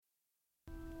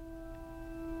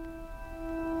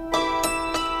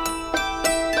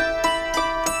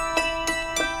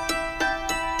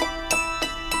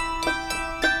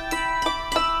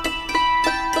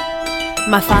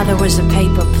My father was a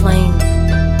paper plane.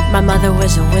 My mother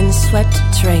was a windswept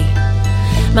tree.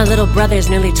 My little brother's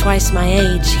nearly twice my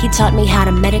age. He taught me how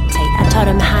to meditate. I taught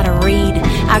him how to read.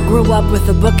 I grew up with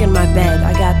a book in my bed.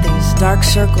 I got these dark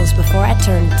circles before I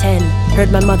turned 10.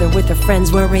 Heard my mother with her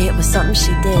friends worry it was something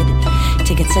she did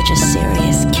to get such a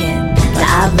serious kid. But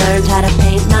I've learned how to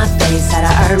paint my face, how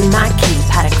to earn my keep,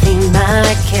 how to clean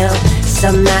my kill.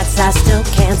 Some nights I still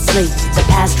can't sleep. The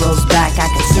past rolls back,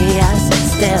 I can see us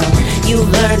still. You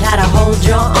learned how to hold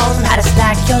your own, how to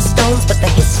stack your stones, but the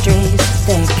history's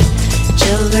thick.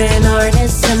 Children aren't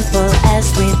as simple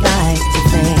as we'd like to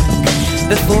think.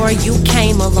 Before you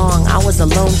came along, I was a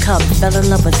lone cub, fell in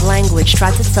love with language,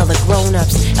 tried to tell the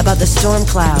grown-ups about the storm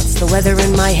clouds, the weather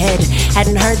in my head.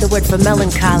 Hadn't heard the word for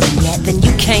melancholy yet. Then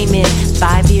you came in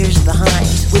 5 years behind.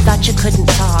 We thought you couldn't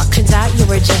talk, turns out you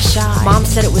were just shy. Mom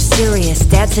said it was serious,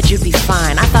 Dad said you'd be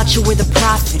fine. I thought you were the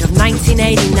prophet of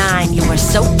 1989. You were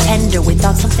so tender, we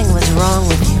thought something was wrong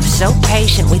with you. So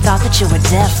patient, we thought that you were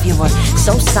deaf. You were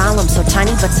so solemn, so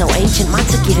tiny but so ancient. Mom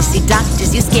took you to see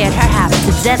doctors, you scared her half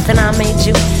to death. And I made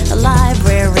you a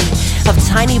library of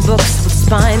tiny books with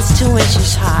spines 2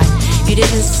 inches high. You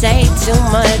didn't say too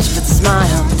much but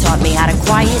smiled. Taught me how to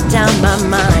quiet down my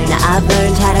mind. Now I've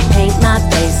learned how to paint my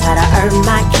face, how to earn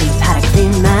my keep, how to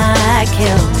clean my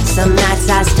kill. Some nights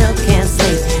I still can't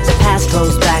sleep. The past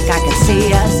rolls back, I can see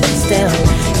us still.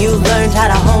 You learned how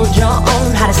to hold your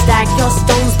own, how to stack your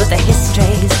stones, but the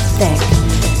history's thick.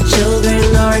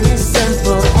 Children aren't as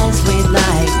simple as we'd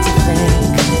like to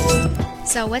think.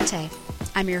 Salwete.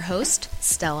 I'm your host,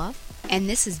 Stella, and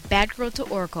this is Bad Girl to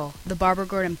Oracle, the Barbara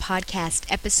Gordon Podcast,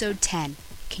 Episode 10.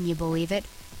 Can you believe it?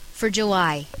 For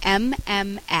July,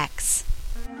 MMX.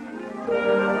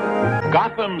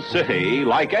 Gotham City,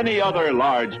 like any other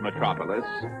large metropolis,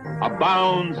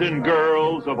 abounds in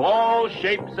girls of all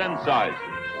shapes and sizes.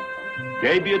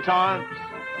 Debutantes,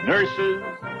 nurses,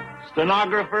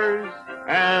 stenographers,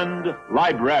 and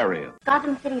librarians.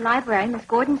 Gotham City Library, Miss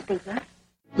Gordon speaking.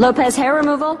 Lopez hair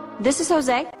removal. This is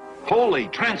Jose. Holy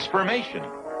transformation.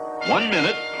 1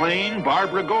 minute, plain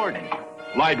Barbara Gordon,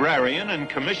 librarian and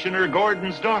Commissioner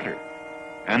Gordon's daughter.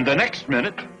 And the next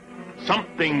minute,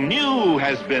 something new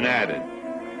has been added.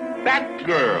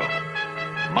 Batgirl,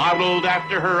 modeled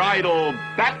after her idol,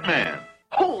 Batman.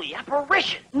 Holy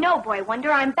apparition! No, Boy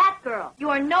Wonder, I'm Batgirl. You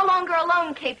are no longer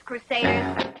alone, Capes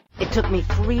Crusaders. It took me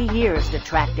 3 years to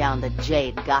track down the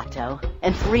Jade Gato,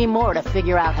 and 3 more to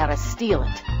figure out how to steal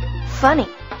it. Funny,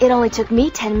 it only took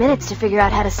me 10 minutes to figure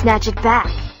out how to snatch it back.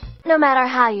 No matter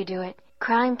how you do it,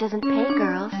 crime doesn't pay,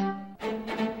 girls.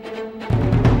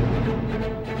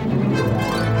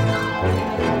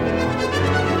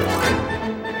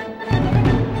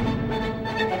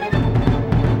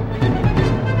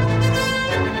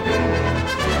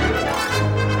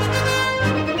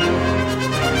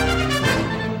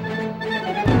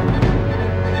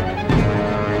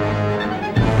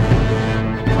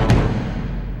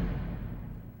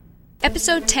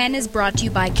 Episode 10 is brought to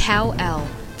you by Kal-El,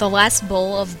 The Last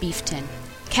Bowl of Beefton.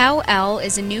 Kal-El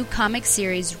is a new comic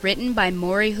series written by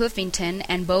Maury Hoofington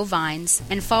and Bo Vines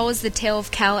and follows the tale of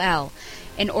Kal-El,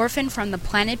 an orphan from the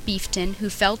planet Beefton who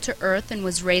fell to Earth and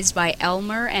was raised by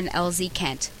Elmer and Elsie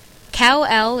Kent.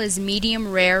 Kal-El is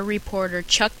medium-rare reporter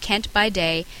Chuck Kent by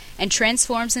day and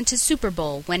transforms into Super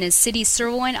Bowl when his city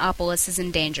Sirloinopolis is in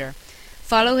danger.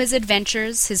 Follow his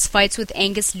adventures, his fights with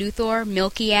Angus Luthor,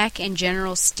 Milkiak, and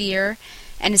General Steer,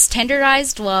 and his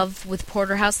tenderized love with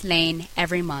Porterhouse Lane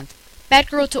every month.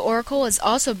 Batgirl to Oracle is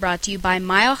also brought to you by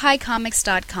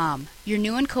MileHighComics.com, your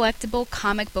new and collectible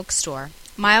comic book store.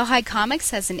 Mile High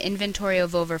Comics has an inventory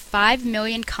of over 5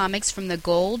 million comics from the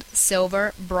gold,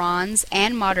 silver, bronze,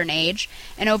 and modern age,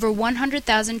 and over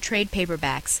 100,000 trade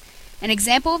paperbacks. An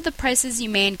example of the prices you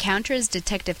may encounter is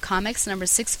Detective Comics number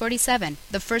 647,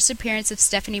 the first appearance of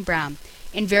Stephanie Brown,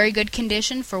 in very good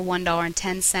condition for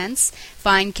 $1.10,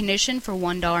 fine condition for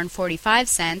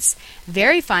 $1.45,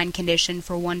 very fine condition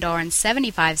for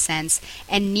 $1.75,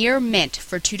 and near mint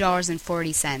for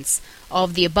 $2.40. All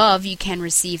of the above you can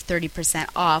receive 30%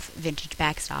 off vintage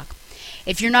backstock.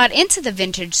 If you're not into the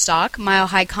vintage stock, Mile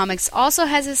High Comics also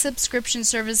has a subscription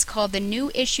service called the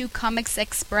New Issue Comics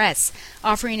Express,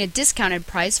 offering a discounted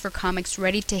price for comics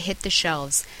ready to hit the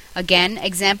shelves. Again,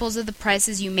 examples of the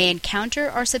prices you may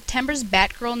encounter are September's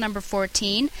Batgirl number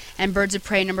 14 and Birds of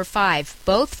Prey number 5,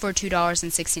 both for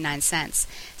 $2.69.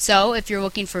 So, if you're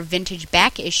looking for vintage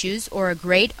back issues or a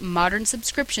great modern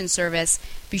subscription service,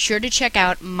 be sure to check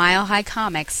out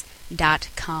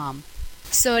milehighcomics.com.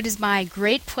 So it is my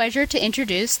great pleasure to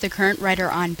introduce the current writer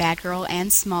on Batgirl and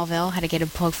Smallville, had to get a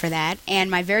plug for that,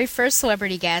 and my very first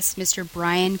celebrity guest, Mr.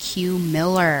 Brian Q.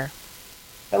 Miller.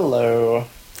 Hello.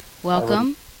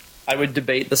 Welcome. I would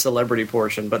debate the celebrity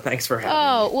portion, but thanks for having me.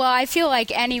 Oh, well, I feel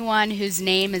like anyone whose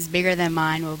name is bigger than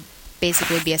mine will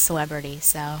basically be a celebrity,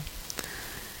 so.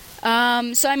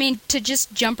 I mean, to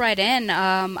just jump right in,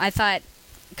 I thought,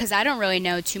 because I don't really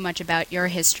know too much about your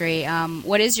history,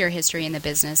 what is your history in the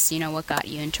business? You know, what got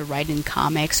you into writing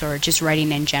comics or just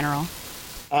writing in general?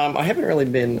 I haven't really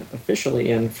been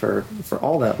officially in for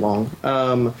all that long.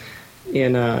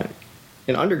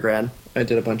 In undergrad, I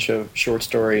did a bunch of short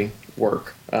story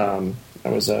work. I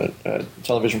was a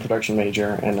television production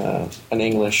major and an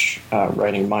English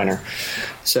writing minor.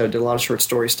 So did a lot of short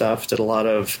story stuff, did a lot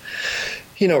of,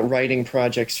 writing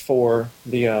projects for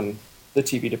the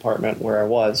TV department where I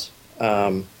was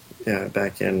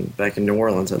back in New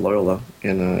Orleans at Loyola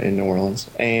in New Orleans.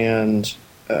 And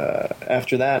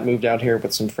after that, moved out here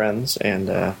with some friends and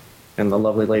the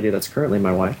lovely lady that's currently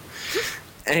my wife.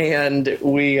 And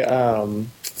we ended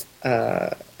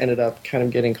up kind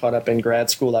of getting caught up in grad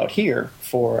school out here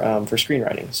for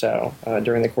screenwriting. So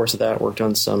during the course of that, I worked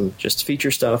on some just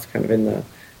feature stuff, kind of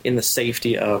in the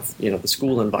safety of the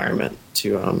school environment.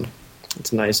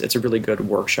 It's nice. It's a really good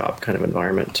workshop kind of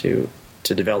environment to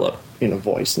develop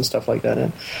voice and stuff like that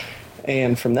in.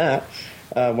 And from that,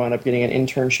 wound up getting an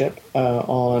internship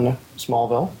on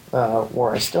Smallville,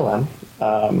 where I still am.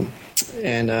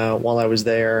 And while I was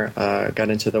there,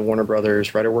 got into the Warner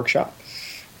Brothers Writer Workshop,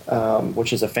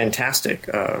 which is a fantastic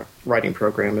writing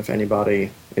program if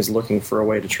anybody is looking for a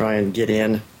way to try and get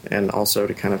in and also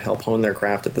to kind of help hone their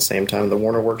craft at the same time. The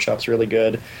Warner Workshop's really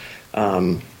good.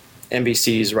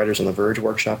 NBC's Writers on the Verge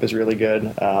Workshop is really good.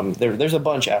 There's a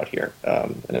bunch out here,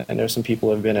 and there's some people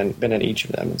who have been in each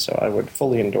of them, and so I would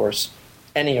fully endorse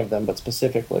any of them, but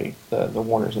specifically the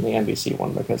Warners and the NBC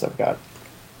one because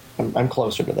I'm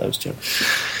closer to those two.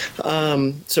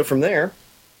 So from there,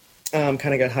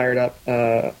 kind of got hired up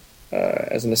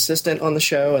as an assistant on the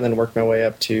show, and then worked my way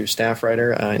up to staff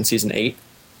writer in season 8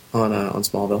 on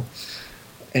Smallville.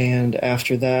 And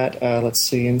after that, let's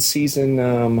see, in season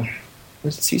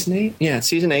was it season 8? Yeah,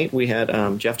 season 8 we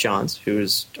had Jeff Johns,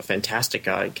 who's a fantastic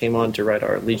guy, came on to write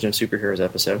our Legion of Superheroes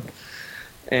episode.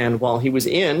 And while he was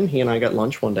in, he and I got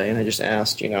lunch one day, and I just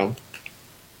asked,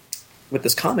 with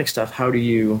this comic stuff,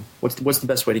 what's the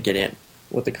best way to get in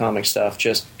with the comic stuff,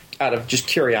 just out of just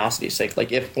curiosity's sake?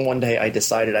 Like, if one day I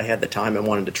decided I had the time and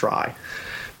wanted to try,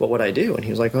 what would I do? And he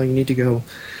was like, oh, you need to go,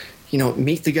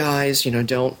 meet the guys,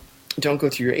 don't go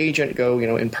through your agent, go,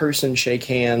 in person, shake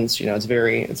hands, it's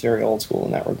very old school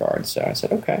in that regard. So I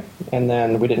said, okay. And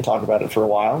then we didn't talk about it for a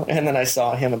while. And then I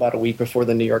saw him about a week before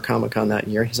the New York Comic Con that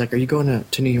year. He's like, are you going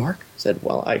to New York? I said,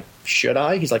 well, should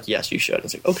I? He's like, yes, you should. I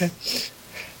was like, okay.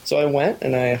 So I went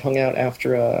and I hung out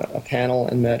after a panel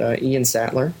and met Ian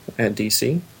Sattler at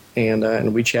DC,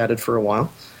 and we chatted for a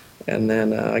while. And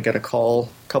then I got a call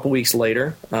a couple weeks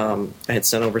later. I had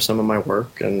sent over some of my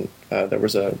work, and there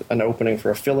was an opening for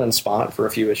a fill-in spot for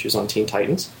a few issues on Teen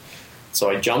Titans. So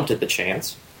I jumped at the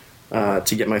chance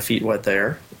to get my feet wet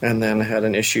there, and then had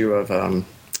an issue of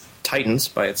Titans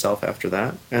by itself after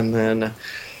that. And then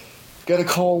got a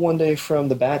call one day from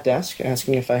the Bat Desk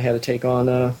asking if I had to take on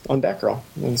Batgirl.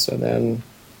 And so then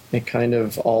it kind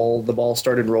of the ball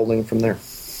started rolling from there.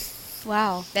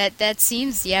 Wow, that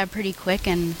seems, pretty quick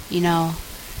and, a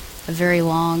very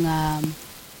long,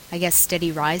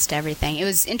 steady rise to everything. It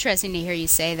was interesting to hear you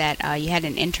say that you had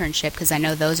an internship, because I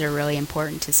know those are really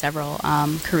important to several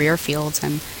career fields,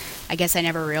 and I guess I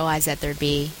never realized that there'd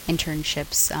be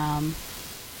internships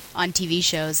on TV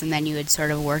shows, and then you would sort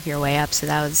of work your way up, so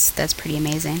that's pretty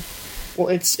amazing. Well,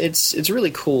 it's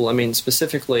really cool, I mean,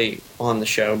 specifically on the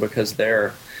show, because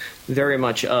they're very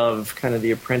much of kind of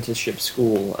the apprenticeship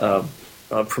school of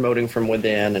promoting from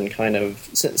within, and kind of,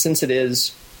 since it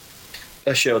is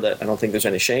a show that I don't think there's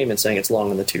any shame in saying it's long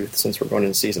in the tooth, since we're going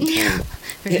into season 10.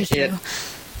 Very true.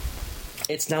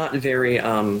 It's not very,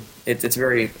 it's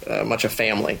very much a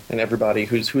family, and everybody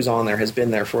who's on there has been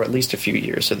there for at least a few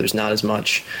years, so there's not as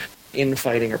much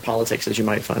infighting or politics as you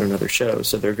might find on other shows.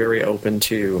 So they're very open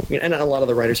to, and a lot of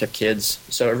the writers have kids,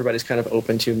 so everybody's kind of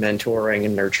open to mentoring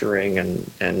and nurturing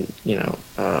and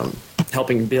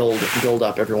helping build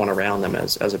up everyone around them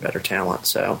as a better talent.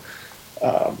 So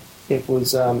it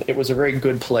was a very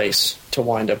good place to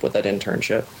wind up with that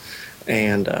internship,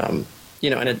 and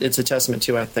and it's a testament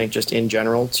to, I think, just in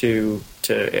general to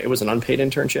it was an unpaid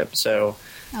internship, so.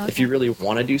 Okay. If you really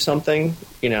want to do something,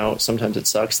 sometimes it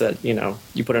sucks that,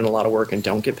 you put in a lot of work and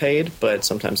don't get paid, but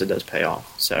sometimes it does pay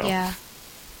off. So yeah.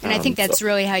 And I think that's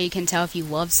really how you can tell if you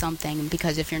love something,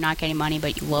 because if you're not getting money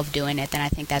but you love doing it, then I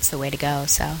think that's the way to go.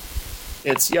 So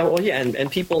It's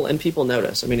and people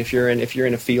notice. I mean, if you're in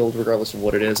a field, regardless of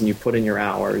what it is, and you put in your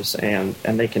hours, and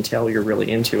they can tell you're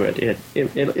really into it,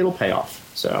 it'll pay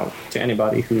off. So to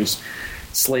anybody who's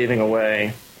slaving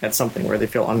away at something where they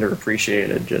feel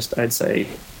underappreciated, I'd say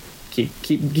keep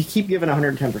giving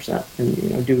 110%,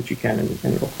 and do what you can, and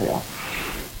it'll pay off.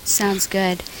 Sounds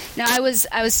good. No, I was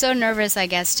so nervous, I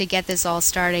guess, to get this all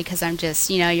started because I'm just,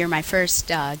 you're my first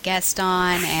guest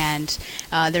on, and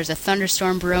there's a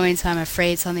thunderstorm brewing, so I'm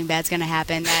afraid something bad's going to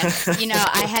happen. That,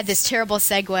 I had this terrible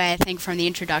segue, I think, from the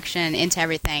introduction into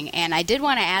everything, and I did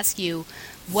want to ask you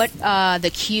what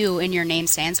the Q in your name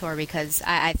stands for, because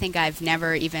I think I've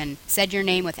never even said your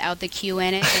name without the Q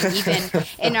in it, and even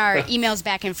in our emails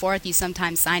back and forth, you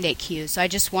sometimes signed it Q. So I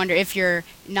just wonder if you're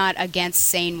not against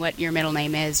saying what your middle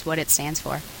name is, what it stands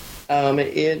for.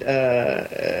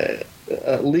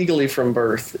 Legally from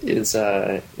birth is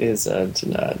to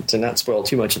not spoil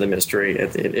too much of the mystery.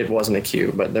 It wasn't a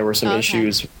Q, but there were some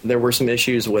issues. There were some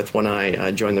issues with when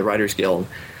I joined the Writers Guild.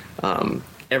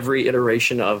 Every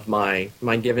iteration of my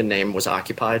given name was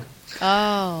occupied.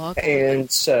 Oh, okay.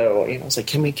 And so, I was like,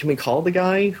 can we call the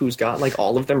guy who's got like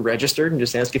all of them registered and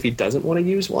just ask if he doesn't want to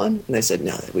use one? And they said,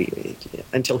 no, we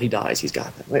until he dies, he's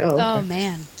got them. Like, oh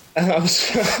man.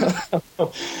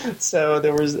 So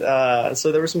there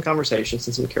was some conversations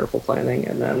and some careful planning,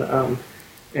 and then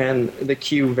and the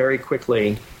Q very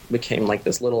quickly became like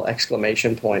this little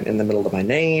exclamation point in the middle of my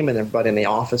name, and everybody in the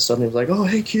office suddenly was like, "Oh,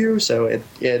 hey Q!" So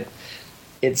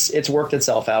it's worked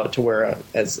itself out to where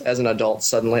as an adult,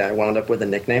 suddenly I wound up with a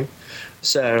nickname.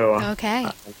 So okay.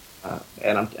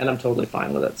 And I'm totally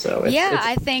fine with it. So it's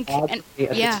I think at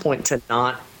this point to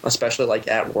not, especially like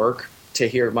at work, to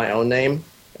hear my own name.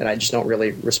 And I just don't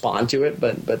really respond to it,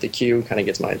 but the Q kind of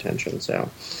gets my attention. So,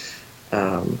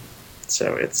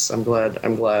 I'm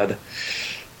glad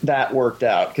that worked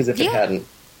out, because if it hadn't,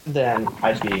 then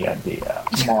I'd be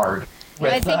marred.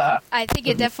 I think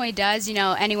it definitely does.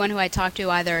 Anyone who I talk to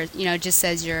either just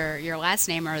says your last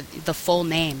name or the full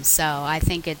name. So I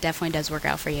think it definitely does work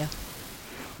out for you.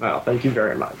 Well, thank you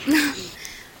very much.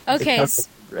 Okay.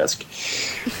 Risk.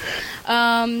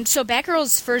 So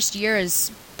Batgirl's first year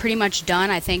is pretty much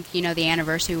done. I think, the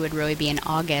anniversary would really be in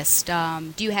August.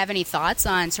 Do you have any thoughts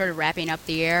on sort of wrapping up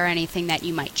the year? Anything that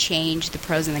you might change, the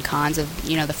pros and the cons of,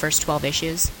 the first 12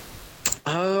 issues?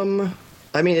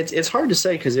 I mean, it's hard to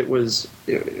say, because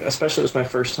especially it was my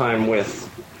first time with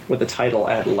the title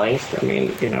at length. I mean,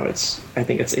 I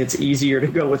think it's easier to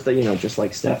go with the, just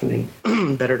like Stephanie,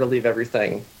 better to leave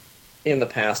everything in the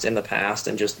past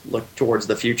and just look towards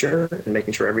the future and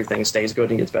making sure everything stays good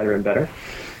and gets better and better.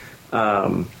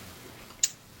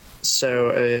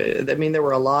 There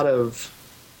were a lot of,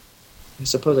 I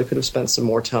suppose I could have spent some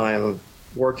more time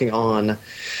working on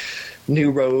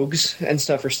new rogues and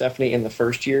stuff for Stephanie in the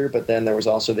first year, but then there was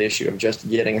also the issue of just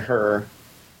getting her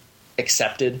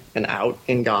accepted and out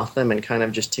in Gotham, and kind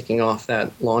of just ticking off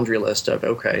that laundry list of,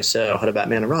 okay, so how do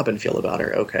Batman and Robin feel about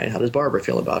her? Okay, how does Barbara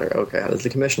feel about her? Okay, how does the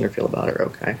Commissioner feel about her?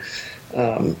 Okay.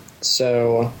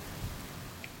 So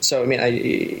I mean,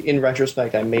 in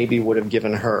retrospect, I maybe would have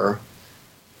given her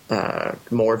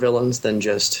more villains than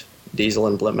just Diesel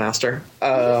and Blimpmaster.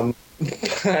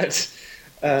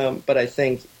 But I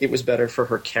think it was better for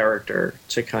her character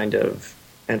to kind of,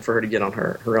 and for her to get on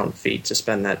her own feet, to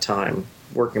spend that time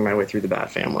working my way through the Bat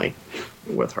family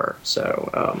with her. So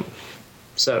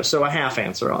a half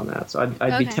answer on that. So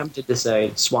I'd be tempted to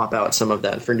say swap out some of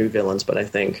that for new villains, but I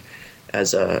think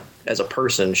as a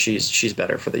person, she's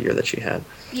better for the year that she had.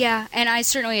 Yeah, and I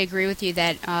certainly agree with you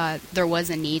that there was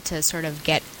a need to sort of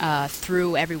get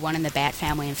through everyone in the Bat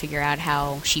family and figure out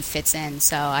how she fits in.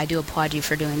 So I do applaud you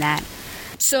for doing that.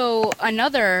 So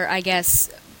another, I guess,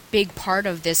 big part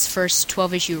of this first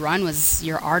 12-issue run was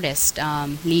your artist,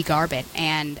 Lee Garbett.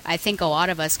 And I think a lot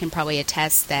of us can probably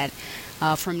attest that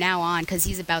from now on, because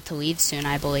he's about to leave soon,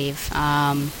 I believe,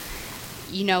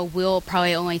 we'll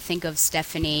probably only think of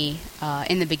Stephanie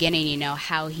in the beginning,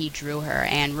 how he drew her.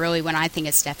 And really, when I think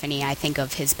of Stephanie, I think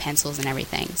of his pencils and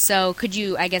everything. So could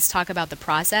you, I guess, talk about the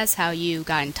process, how you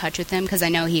got in touch with him? Because I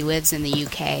know he lives in the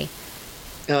UK.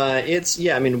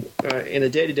 In a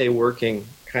day-to-day working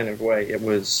kind of way, it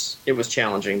was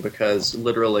challenging, because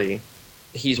literally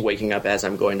he's waking up as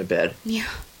I'm going to bed. Yeah.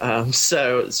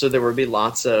 So there would be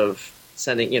lots of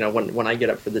sending, when I get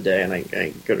up for the day and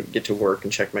I get to work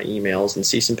and check my emails and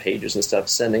see some pages and stuff,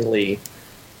 sending Lee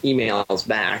emails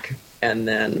back. And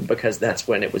then, because that's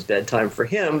when it was bedtime for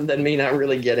him, then me not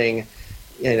really getting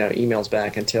emails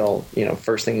back until,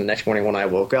 first thing the next morning when I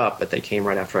woke up, but they came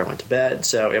right after I went to bed.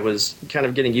 So it was kind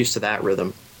of getting used to that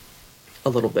rhythm a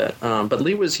little bit. But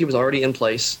Lee was already in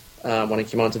place when he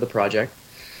came onto the project.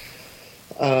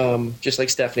 just like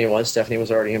Stephanie was. Stephanie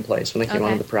was already in place when I came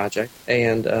onto the project.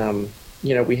 And,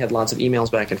 we had lots of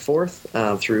emails back and forth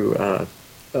through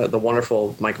the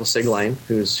wonderful Michael Sigline,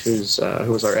 who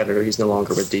was our editor. He's no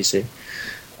longer with DC.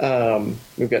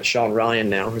 We've got Sean Ryan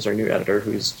now, who's our new editor,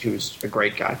 who's a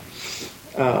great guy.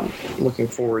 Looking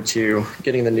forward to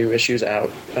getting the new issues out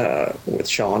with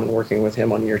Sean and working with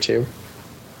him on year 2.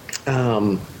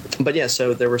 But yeah,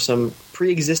 so there were some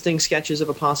pre-existing sketches of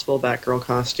a possible Batgirl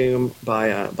costume by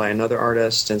another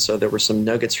artist, and so there were some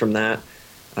nuggets from that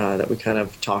we kind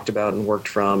of talked about and worked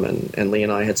from, and Lee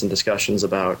and I had some discussions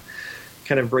about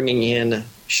kind of bringing in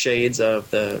shades of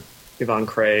the Yvonne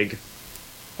Craig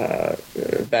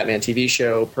Batman TV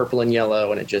show, purple and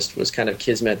yellow, and it just was kind of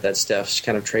kismet that Steph's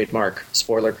kind of trademark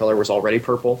spoiler color was already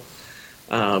purple.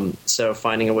 So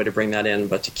finding a way to bring that in,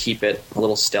 but to keep it a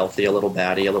little stealthy, a little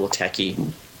batty, a little techy.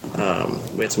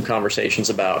 We had some conversations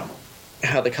about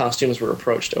how the costumes were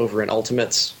approached over in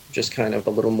Ultimates, just kind of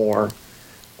a little more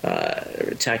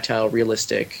tactile,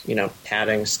 realistic,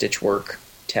 padding, stitch work,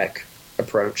 tech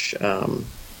approach.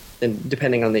 And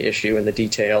depending on the issue and the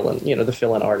detail and, the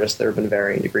fill-in artist, there have been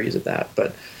varying degrees of that.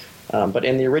 But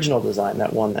in the original design,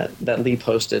 that one that Lee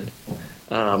posted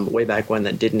way back when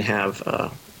that didn't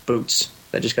have boots,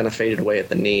 that just kind of faded away at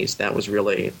the knees, that was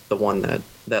really the one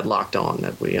that locked on,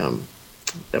 that we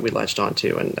latched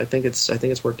onto, and I think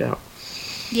it's worked out.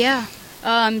 Yeah.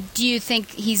 Do you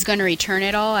think he's going to return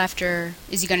at all after?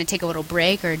 Is he going to take a little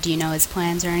break, or do you know his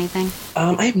plans or anything?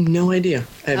 I have no idea.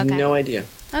 No idea.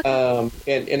 Okay.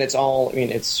 And it's all. I mean,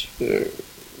 it's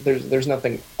there's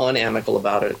nothing unamicable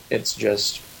about it. It's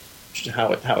just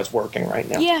how it's working right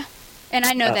now. Yeah. And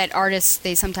I know that artists,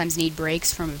 they sometimes need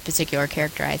breaks from a particular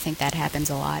character. I think that happens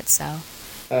a lot. So.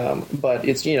 But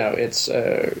it's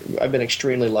I've been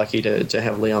extremely lucky to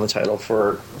have Lee on the title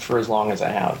for as long as I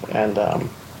have, and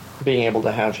being able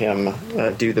to have him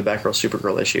do the Batgirl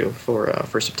Supergirl issue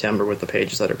for September with the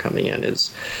pages that are coming in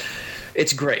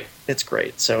it's great. It's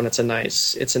great. So, and it's a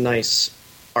nice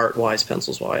art-wise,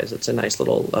 pencils-wise. It's a nice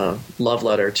little love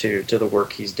letter to the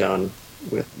work he's done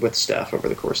with Steph over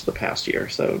the course of the past year.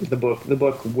 So the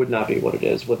book would not be what it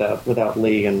is without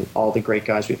Lee and all the great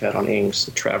guys we've had on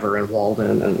inks, Trevor and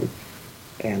Walden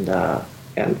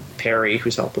and Perry,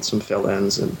 who's helped with some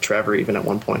fill-ins, and Trevor even at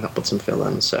one point helped with some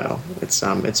fill-ins. So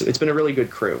it's been a really good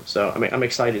crew. So I'm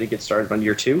excited to get started on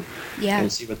year 2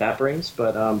 and see what that brings.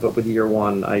 But with year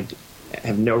 1, I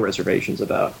have no reservations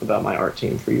about my art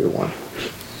team for year 1.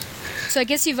 So I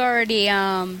guess you've already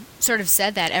sort of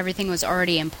said that everything was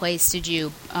already in place. Did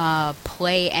you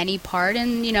play any part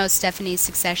in, Stephanie's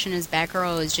succession as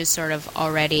Batgirl? Or was just sort of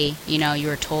already, you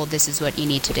were told this is what you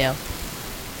need to do?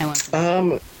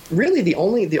 Really,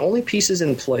 the only pieces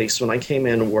in place when I came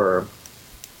in were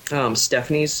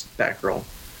Stephanie's Batgirl.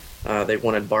 They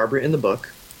wanted Barbara in the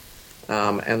book,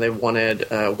 and they wanted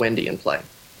Wendy in play.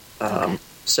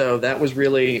 So that was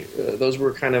really those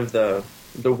were kind of the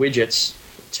widgets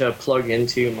to plug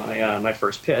into my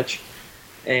first pitch,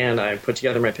 and I put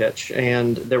together my pitch,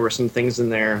 and there were some things in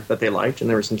there that they liked, and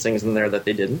there were some things in there that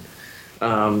they didn't,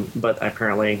 but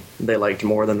apparently they liked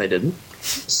more than they didn't,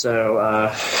 so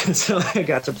I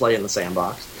got to play in the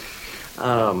sandbox.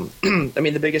 I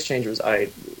mean, the biggest change was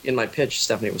in my pitch,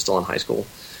 Stephanie was still in high school,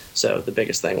 so the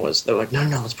biggest thing was they're like, no,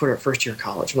 let's put her at first year of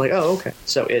college. I'm like, oh, okay.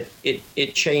 So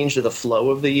it changed the flow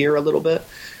of the year a little bit,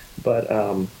 but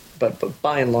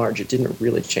by and large, it didn't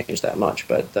really change that much.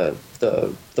 But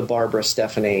the Barbara,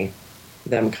 Stephanie,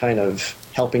 them kind of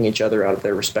helping each other out of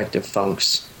their respective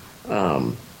funks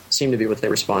seemed to be what they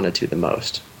responded to the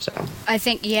most. So I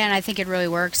think, and I think it really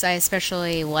works. I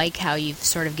especially like how you've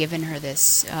sort of given her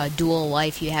this dual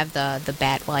life. You have the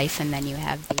Bat life, and then you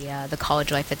have the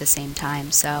college life at the same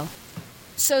time. So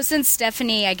since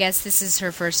Stephanie, I guess this is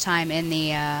her first time in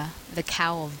the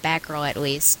cowl of Batgirl, at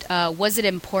least. Was it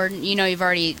important? You've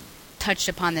already touched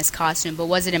upon this costume, but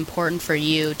was it important for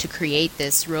you to create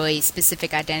this really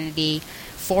specific identity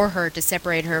for her to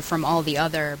separate her from all the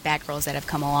other Batgirls that have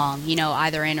come along,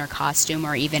 either in her costume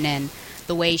or even in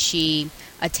the way she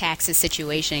attacks a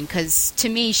situation? Because to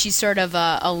me, she's sort of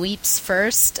a leaps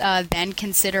first, then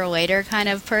consider later kind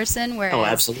of person. Whereas, oh,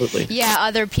 absolutely. Yeah,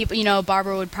 other people,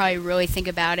 Barbara would probably really think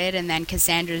about it, and then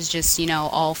Cassandra's just,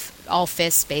 all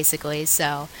fists, basically.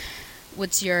 So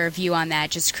what's your view on that,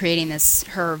 just creating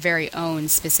her very own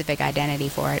specific identity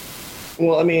for it?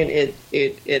 Well, I mean,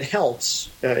 it helps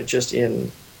just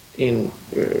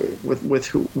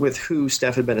with who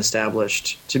Steph had been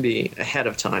established to be ahead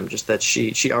of time. Just that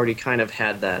she already kind of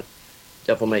had that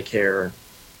devil may care,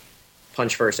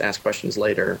 punch first, ask questions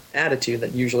later attitude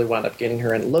that usually wound up getting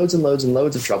her in loads and loads and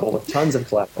loads of trouble with tons of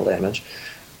collateral damage.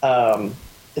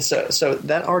 So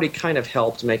that already kind of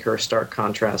helped make her a stark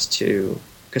contrast to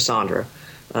Cassandra,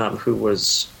 who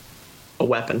was a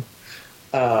weapon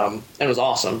and was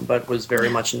awesome, but was very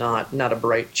much not a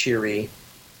bright, cheery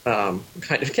kind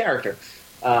of character,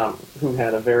 who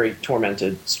had a very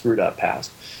tormented, screwed up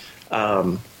past.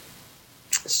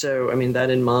 So, I mean, that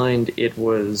in mind, it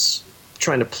was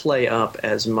trying to play up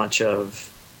as much of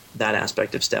that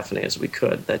aspect of Stephanie as we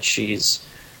could, that she's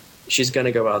going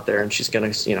to go out there and she's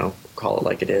going to, call it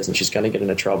like it is, and she's going to get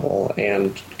into trouble.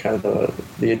 And kind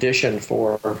of the addition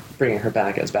for bringing her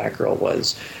back as Batgirl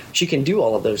was she can do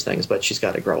all of those things, but she's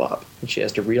got to grow up. And she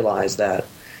has to realize that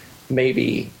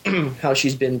maybe how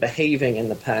she's been behaving in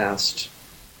the past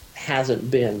hasn't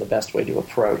been the best way to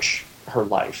approach her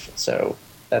life. So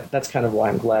that's kind of why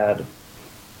I'm glad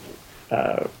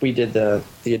we did the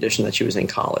edition that she was in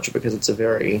college, because it's a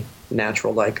very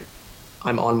natural, like,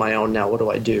 I'm on my own now, what do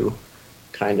I do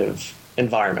kind of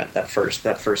environment that first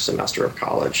semester of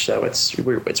college. So it's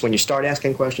when you start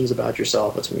asking questions about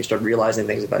yourself, it's when you start realizing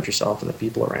things about yourself and the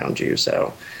people around you.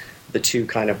 So the two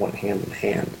kind of went hand in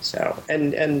hand. So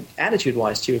and attitude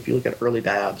wise too, if you look at early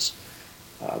Babs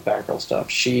Batgirl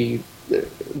stuff,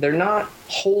 they're not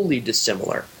wholly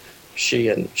dissimilar. She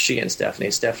and Stephanie,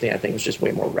 I think, was just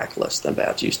way more reckless than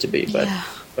Babs used to be,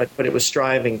 but it was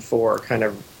striving for kind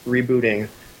of rebooting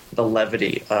the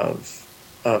levity of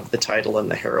the title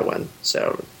and the heroine.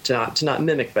 So to not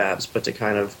mimic Babs, but to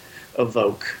kind of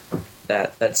evoke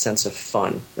that sense of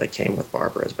fun that came with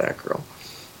Barbara as Batgirl.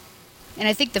 And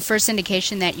I think the first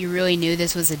indication that you really knew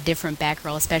this was a different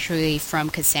Batgirl, especially from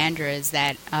Cassandra, is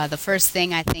that the first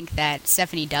thing I think that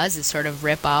Stephanie does is sort of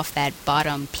rip off that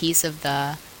bottom piece of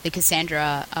the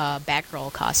Cassandra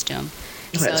Batgirl costume.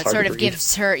 So it sort of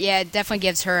gives her, it definitely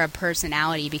gives her a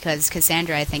personality, because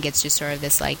Cassandra, I think it's just sort of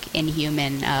this like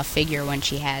inhuman figure when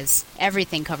she has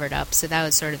everything covered up. So that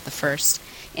was sort of the first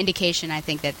indication, I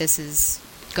think, that this is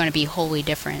going to be wholly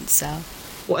different. So,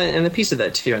 well, and a piece of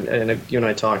that too, and you and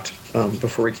I talked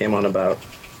before we came on about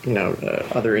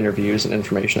other interviews and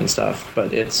information and stuff.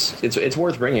 But it's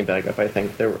worth bringing back up. I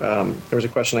think there was a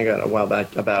question I got a while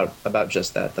back about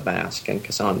just that, the mask and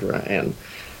Cassandra, and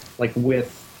like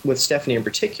with Stephanie in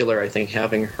particular, I think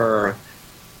having her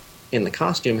in the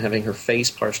costume, having her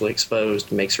face partially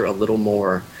exposed, makes her a little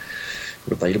more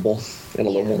relatable and a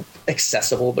little more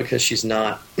accessible, because she's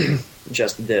not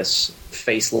just this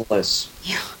faceless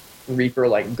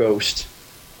Reaper-like ghost,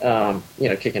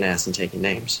 kicking ass and taking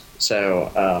names.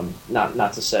 So,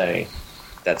 not to say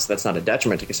that's not a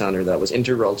detriment to Cassandra. That was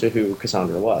integral to who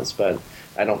Cassandra was, but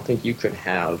I don't think you could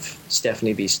have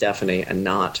Stephanie be Stephanie and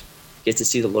not get to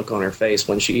see the look on her face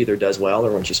when she either does well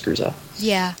or when she screws up.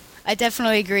 Yeah, I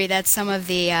definitely agree. That's some of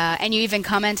the... and you even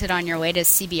commented on your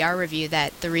latest CBR review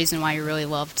that the reason why you really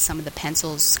loved some of the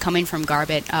pencils coming from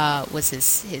Garbett was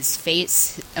his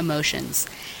face emotions.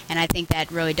 And I think that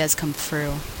really does come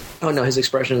through. Oh, no, his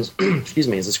expressions... excuse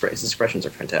me, his expressions are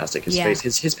fantastic.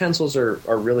 His pencils are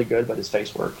really good, but his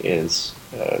face work is,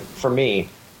 for me,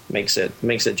 makes it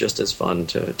just as fun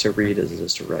to read as it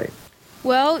is to write.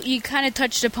 Well, you kind of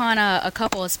touched upon a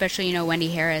couple, especially, Wendy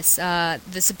Harris.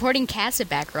 The supporting cast at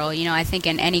Batgirl, I think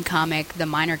in any comic, the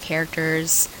minor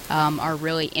characters are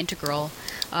really integral.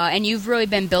 And you've really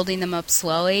been building them up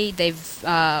slowly. They've,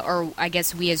 or I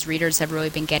guess we as readers have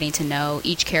really been getting to know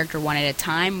each character one at a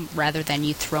time, rather than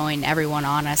you throwing everyone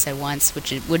on us at once,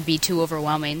 which would be too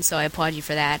overwhelming, so I applaud you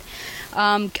for that.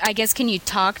 I guess, can you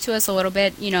talk to us a little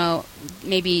bit,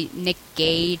 maybe Nick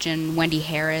Gage and Wendy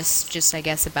Harris, just, I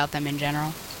guess, about them in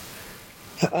general?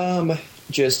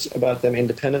 Just about them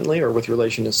independently or with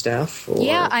relation to staff? Or?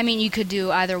 Yeah, I mean, you could do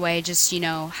either way, just,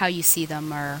 how you see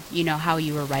them or, how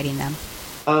you were writing them.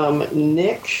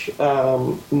 Nick,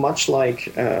 much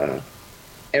like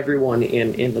everyone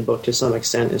in the book to some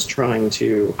extent, is trying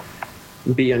to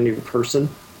be a new person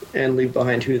and leave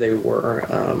behind who they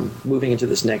were. Moving into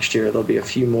this next year, there'll be a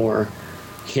few more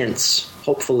hints,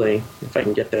 hopefully, if I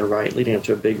can get there right, leading up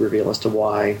to a big reveal as to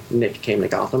why Nick came to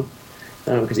Gotham,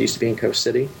 because he used to be in Coast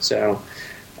City. So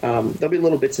there'll be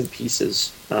little bits and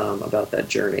pieces about that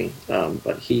journey,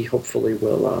 but he hopefully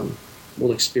will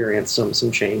experience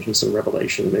some change and some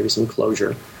revelation, maybe some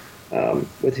closure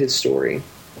with his story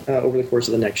over the course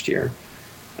of the next year.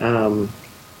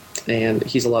 And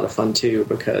he's a lot of fun, too,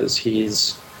 because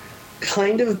he's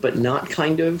kind of, but not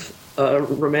kind of, a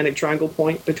romantic triangle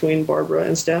point between Barbara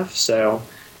and Steph. So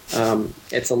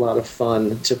it's a lot of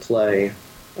fun to play.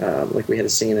 Like we had a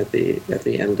scene at the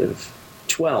end of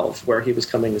 12 where he was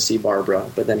coming to see Barbara,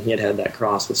 but then he had that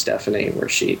cross with Stephanie where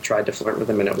she tried to flirt with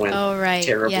him and it went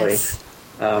terribly. Yes.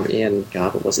 In,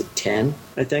 God, what was it, 10,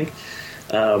 I think?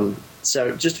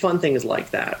 So just fun things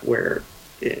like that where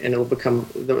and it'll become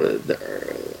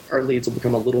our leads will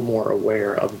become a little more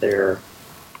aware of their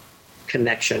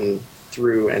connection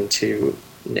through and to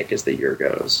Nick as the year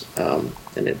goes,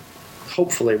 and it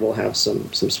hopefully will have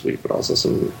some sweet, but also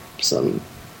some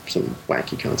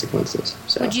wacky consequences.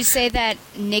 So. Would you say that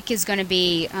Nick is going to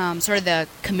be sort of the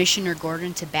Commissioner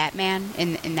Gordon to Batman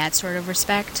in that sort of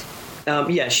respect?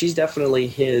 Yeah, she's definitely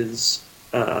his.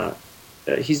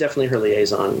 He's definitely her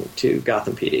liaison to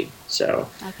Gotham PD. So,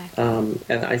 okay.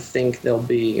 And I think there'll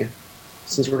be,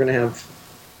 since we're going to have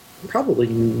probably, I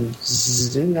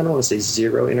don't want to say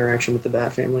zero interaction with the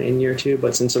Bat family in year 2,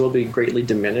 but since it'll be greatly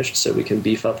diminished, so we can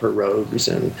beef up her rogues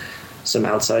and some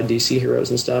outside DC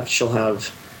heroes and stuff,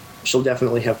 she'll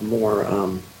definitely have more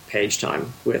page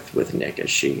time with Nick as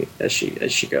she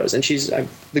goes. And she's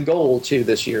the goal too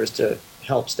this year is to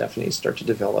help Stephanie start to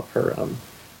develop her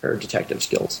detective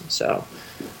skills. So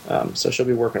she'll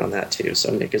be working on that too.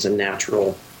 So Nick is a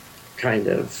natural kind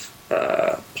of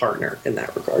partner in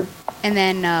that regard. And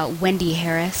then Wendy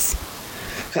Harris.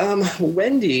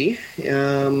 Wendy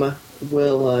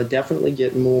will definitely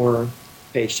get more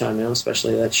page time now,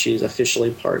 especially that she's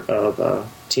officially part of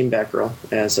Team Batgirl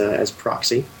as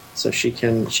proxy, so she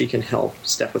can help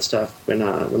Steph with stuff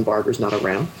when Barbara's not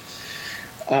around.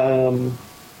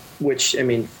 Which, I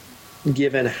mean,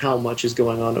 given how much is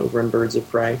going on over in Birds of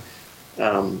Prey,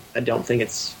 I don't think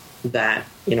it's that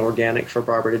inorganic for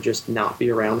Barbara to just not be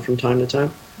around from time to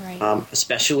time. Right.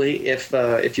 Especially if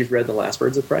you've read the last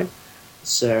Birds of Prey.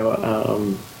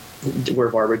 So, where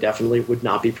Barbara definitely would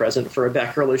not be present for a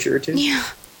Batgirl issue or two. Yeah.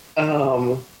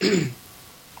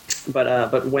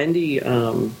 But Wendy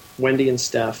and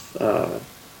Steph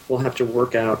will have to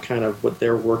work out kind of what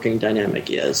their working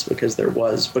dynamic is, because of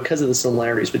the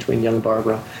similarities between young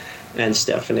Barbara and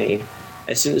Stephanie.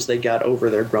 As soon as they got over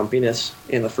their grumpiness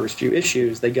in the first few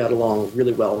issues, they got along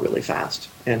really well, really fast,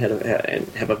 and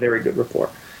have a very good rapport.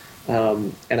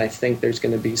 And I think there's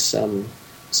going to be some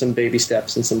baby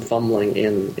steps and some fumbling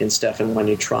in Steph and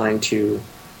Wendy trying to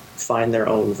find their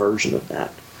own version of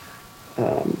that.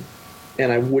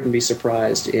 And I wouldn't be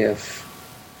surprised if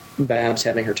Babs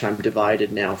having her time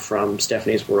divided now from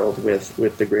Stephanie's world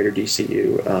with the greater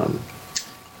DCU.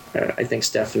 I think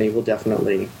Stephanie will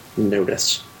definitely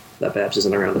notice that Babs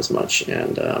isn't around as much,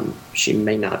 and she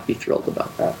may not be thrilled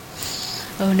about that.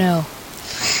 Oh, no.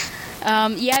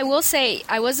 Yeah, I will say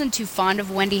I wasn't too fond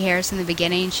of Wendy Harris in the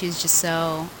beginning. She was just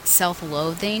so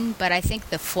self-loathing, but I think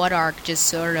the Flood arc just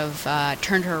sort of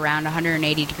turned her around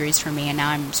 180 degrees for me, and now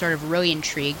I'm sort of really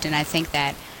intrigued, and I think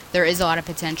that there is a lot of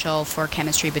potential for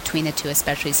chemistry between the two,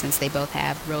 especially since they both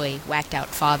have really whacked-out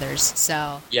fathers.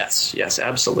 So Yes,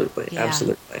 absolutely, yeah.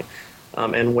 Absolutely.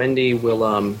 And Wendy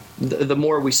will, the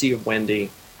more we see of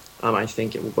Wendy, I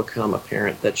think it will become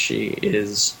apparent that she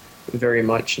is very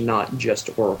much not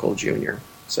just Oracle Jr.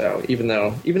 So even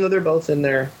though they're both in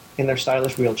their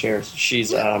stylish wheelchairs,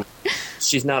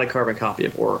 she's not a carbon copy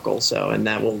of Oracle. So, and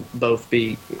that will both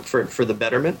be for the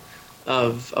betterment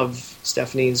of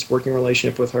Stephanie's working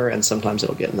relationship with her, and sometimes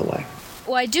it'll get in the way.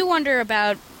 Well, I do wonder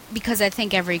about, because I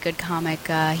think every good comic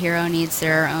hero needs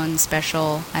their own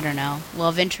special, I don't know,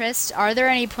 love interest. Are there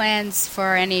any plans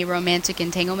for any romantic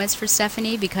entanglements for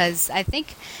Stephanie? Because I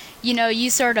think, you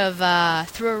sort of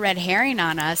threw a red herring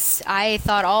on us. I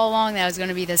thought all along that was going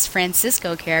to be this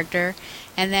Francisco character,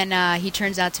 and then he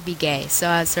turns out to be gay, so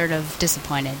I was sort of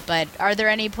disappointed. But are there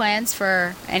any plans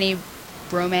for any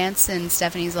romance in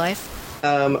Stephanie's life?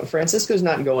 Francisco's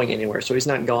not going anywhere, so he's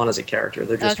not gone as a character.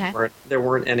 There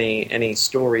weren't any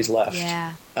stories left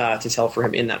to tell for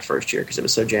him in that first year because it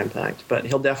was so jam-packed. But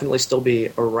he'll definitely still be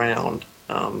around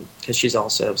because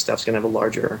Steph's going to have a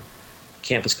larger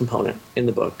campus component in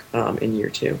the book in year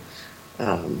 2.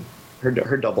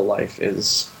 Her double life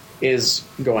is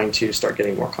going to start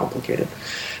getting more complicated.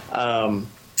 But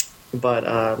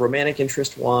romantic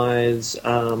interest-wise,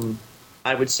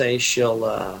 I would say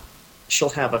she'll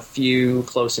have a few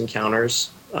close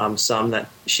encounters, some that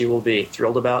she will be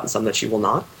thrilled about and some that she will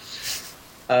not,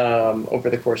 over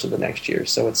the course of the next year.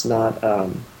 So it's not,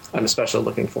 I'm especially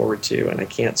looking forward to, and I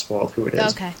can't spoil who it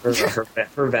is, okay.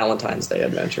 her Valentine's Day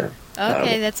adventure.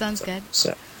 Okay, that sounds good.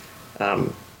 So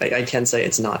I can say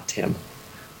it's not Tim.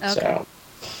 Okay.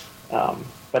 So,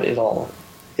 but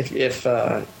if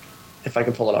I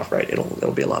can pull it off right,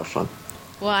 it'll be a lot of fun.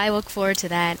 Well, I look forward to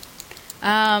that.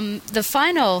 The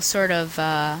final sort of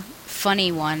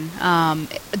funny one,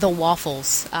 the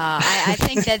Waffles. I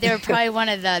think that they were probably one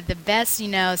of the best,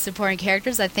 supporting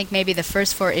characters. I think maybe the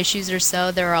first 4 issues or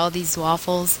so, there were all these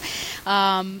Waffles.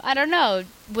 I don't know.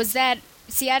 Was that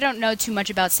See, I don't know too much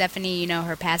about Stephanie,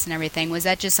 her past and everything. Was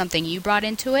that just something you brought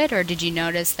into it, or did you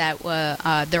notice that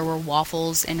there were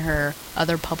waffles in her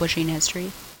other publishing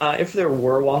history? If there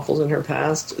were waffles in her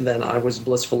past, then I was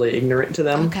blissfully ignorant to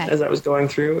them as I was going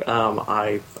through.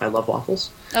 I love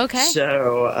waffles. Okay.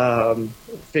 So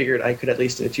figured I could at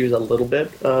least infuse a little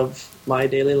bit of my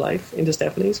daily life into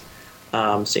Stephanie's.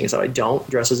 Seeing as how I don't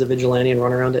dress as a vigilante and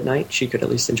run around at night, she could at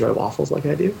least enjoy waffles like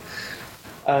I do.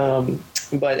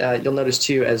 But you'll notice,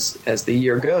 too, as the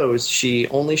year goes, she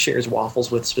only shares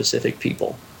waffles with specific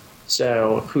people.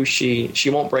 So she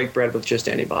won't break bread with just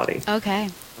anybody. Okay.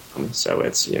 So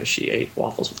it's, she ate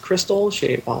waffles with Crystal, she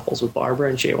ate waffles with Barbara,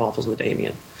 and she ate waffles with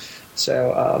Damien.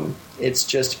 So it's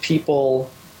just people,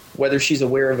 whether she's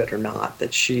aware of it or not,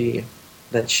 that she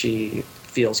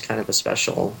feels kind of a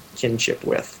special kinship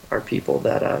with are people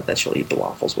that she'll eat the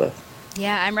waffles with.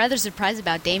 Yeah, I'm rather surprised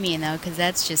about Damien, though, because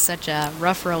that's just such a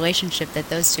rough relationship that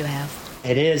those two have.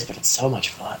 It is, but it's so much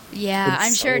fun. Yeah,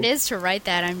 I'm sure it is to write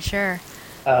that, I'm sure.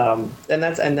 And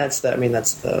that's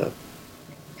the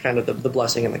kind of the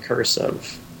blessing and the curse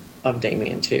of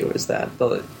Damien too, is that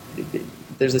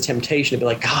there's a temptation to be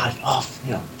like, God,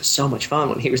 it was so much fun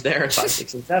when he was there at 5,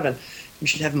 6, and 7. We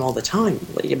should have him all the time.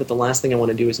 But the last thing I want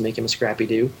to do is make him a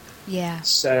Scrappy-Doo. Yeah.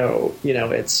 So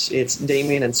it's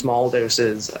Damien in small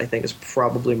doses. I think is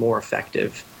probably more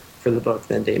effective for the book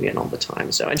than Damien all the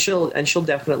time. So and she'll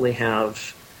definitely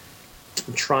have.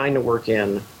 I'm trying to work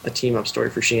in a team-up story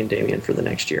for she and Damien for the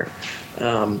next year.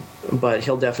 But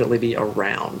he'll definitely be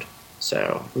around.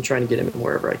 So I'm trying to get him in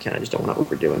wherever I can. I just don't want to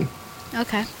overdo him.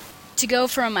 Okay. To go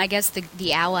from, I guess,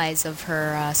 the allies of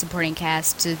her supporting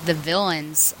cast to the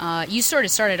villains, you sort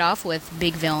of started off with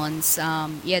big villains.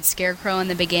 You had Scarecrow in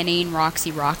the beginning,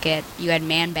 Roxy Rocket, you had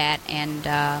Man-Bat,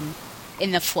 and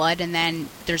in the Flood, and then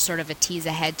there's sort of a tease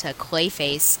ahead to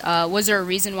Clayface. Was there a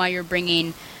reason why you're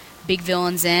bringing big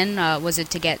villains in? Was it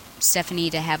to get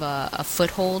Stephanie to have a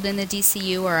foothold in the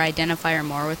DCU or identify her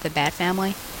more with the Bat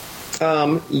family?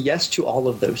 Yes to all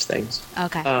of those things.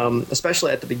 Okay.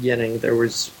 Especially at the beginning,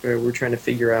 we're trying to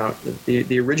figure out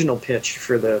the original pitch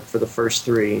for the first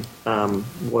 3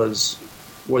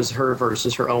 was her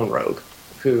versus her own Rogue,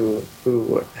 who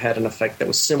had an effect that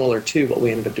was similar to what we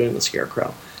ended up doing with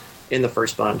Scarecrow in the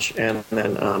first bunch, and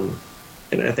then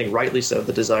and I think rightly so,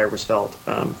 the desire was felt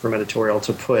from editorial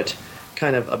to put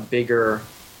kind of a bigger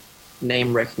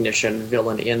name recognition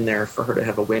villain in there for her to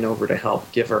have a win over to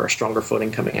help give her a stronger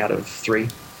footing coming out of 3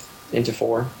 into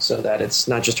 4, so that it's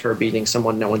not just her beating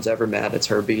someone no one's ever met, it's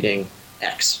her beating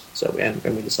X. So and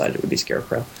we decided it would be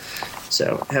Scarecrow.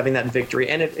 So having that victory,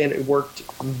 and it worked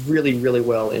really, really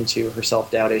well into her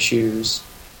self-doubt issues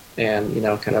and,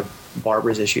 kind of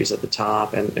Barbara's issues at the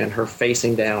top and her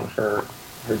facing down her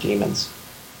demons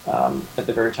at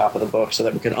the very top of the book, so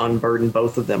that we could unburden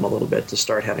both of them a little bit to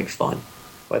start having fun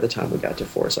by the time we got to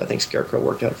 4. So I think Scarecrow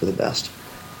worked out for the best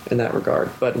in that regard.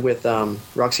 But with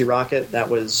Roxy Rocket, that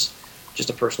was just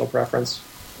a personal preference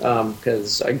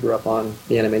because I grew up on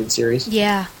the animated series.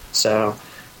 Yeah. So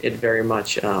it very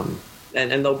much and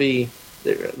there'll be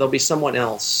someone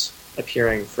else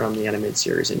appearing from the animated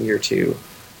series in year 2,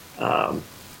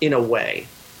 in a way,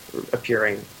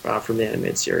 appearing from the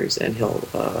animated series, and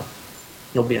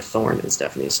he'll be a thorn in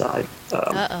Stephanie's side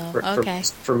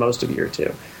for most of year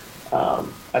 2.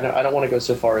 I don't want to go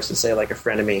so far as to say like a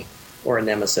frenemy or a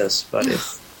nemesis, but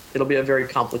it'll be a very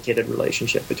complicated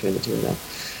relationship between the two of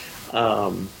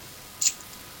them.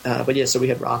 But yeah, so we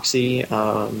had Roxy, who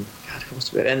else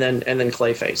did we have? And then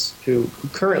Clayface, who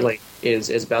currently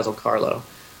is Basil Karlo,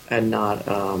 and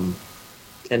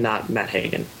not Matt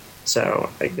Hagen. So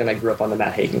I grew up on the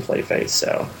Matt Hagen Clayface,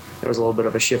 so there was a little bit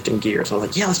of a shift in gears. So I was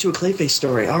like, yeah, let's do a Clayface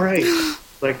story. All right,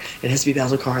 like it has to be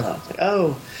Basil Karlo. Like,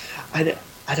 oh,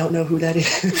 I don't know who that is.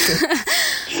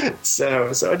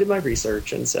 So I did my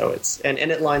research, and so and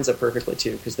it lines up perfectly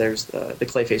too, because there's the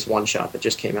Clayface one shot that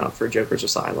just came out for Joker's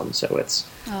Asylum. So it's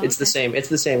the same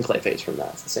Clayface from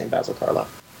that. It's the same Basil Karlo.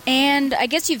 And I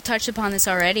guess you've touched upon this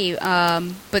already,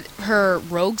 but her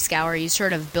Rogue Scour, you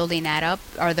sort of building that up.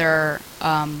 Are there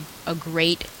a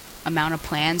great amount of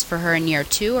plans for her in year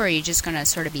 2, or are you just going to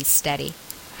sort of be steady?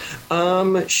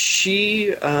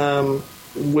 She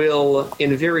will,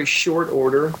 in very short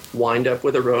order, wind up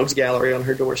with a Rogues Gallery on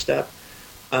her doorstep.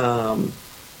 And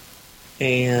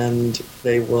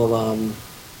they will,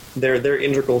 they're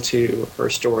integral to her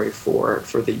story for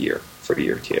year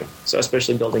 2. So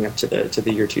especially building up to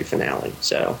the year 2 finale.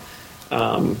 So,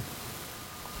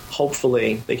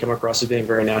 hopefully they come across as being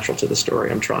very natural to the story.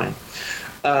 I'm trying.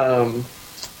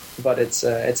 But it's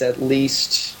at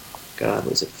least, God,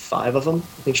 was it 5 of them?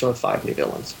 I think she'll have 5 new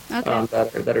villains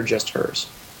that are just hers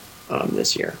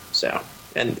this year. So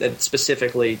and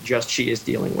specifically just she is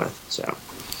dealing with. So.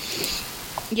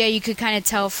 Yeah, you could kind of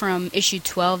tell from issue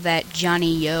 12 that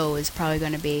Johnny Yo is probably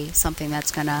going to be something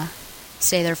that's going to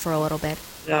stay there for a little bit.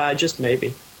 Just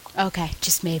maybe. Okay,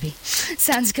 just maybe.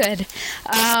 Sounds good.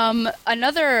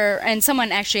 Another, and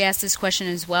someone actually asked this question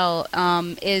as well,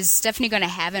 is Stephanie going to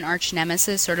have an arch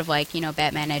nemesis, sort of like,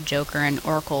 Batman had Joker and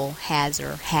Oracle has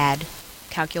or had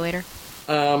Calculator?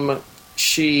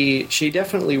 She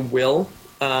definitely will,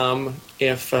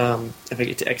 if I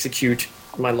get to execute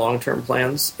my long-term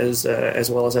plans as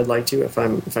well as I'd like to. If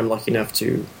I'm lucky enough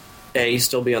to A,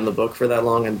 still be on the book for that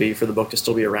long, and B, for the book to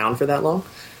still be around for that long,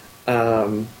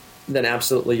 then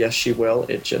absolutely yes, she will.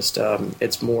 It just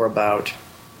it's more about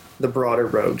the broader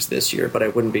rogues this year. But I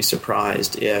wouldn't be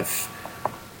surprised if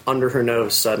under her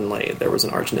nose suddenly there was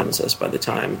an arch nemesis by the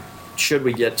time, should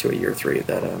we get to a year 3,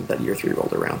 that year 3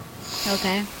 rolled around.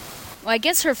 Okay. Well, I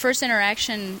guess her first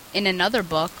interaction in another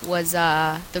book was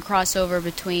the crossover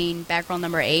between Batgirl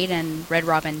number 8 and Red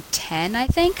Robin 10, I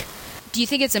think. Do you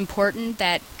think it's important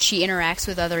that she interacts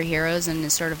with other heroes and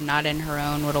is sort of not in her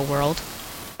own little world?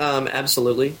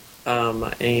 Absolutely.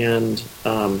 And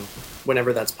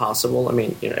whenever that's possible, I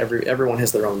mean, everyone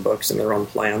has their own books and their own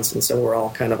plans, and so we're all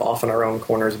kind of off in our own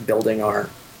corners building our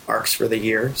arcs for the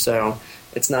year. So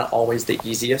it's not always the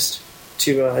easiest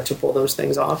to pull those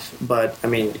things off. But I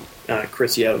mean,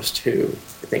 Chris Yost, who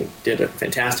I think did a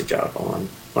fantastic job on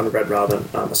Red Robin,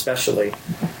 especially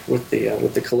with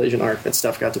the collision arc that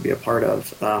Steph got to be a part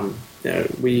of.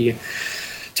 We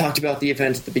talked about the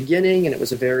event at the beginning, and it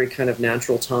was a very kind of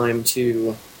natural time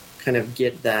to kind of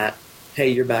get that, hey,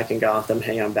 you're back in Gotham,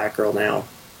 hey, I'm Batgirl now,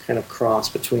 kind of cross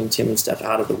between Tim and Steph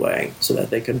out of the way so that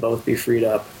they could both be freed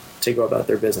up to go about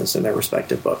their business in their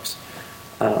respective books.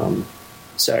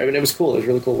 So I mean, it was cool. It was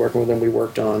really cool working with him. We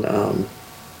worked on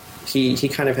he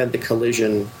kind of had the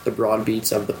collision, the broad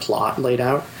beats of the plot laid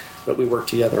out, but we worked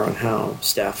together on how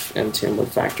Steph and Tim would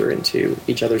factor into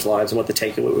each other's lives and what the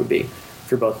takeaway would be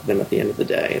for both of them at the end of the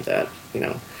day. That,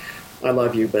 I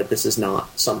love you, but this is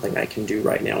not something I can do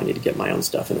right now. I need to get my own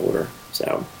stuff in order.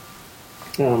 So,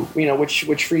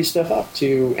 which frees Steph up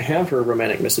to have her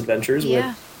romantic misadventures with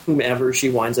whomever she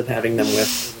winds up having them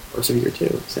with in the course of year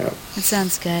 2. So that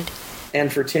sounds good.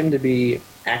 And for Tim to be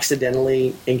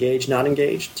accidentally engaged, not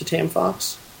engaged to Tam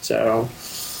Fox. So,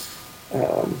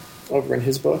 over in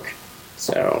his book.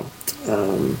 So,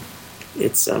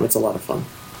 it's a lot of fun.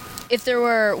 If there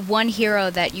were one hero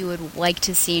that you would like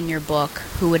to see in your book,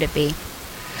 who would it be?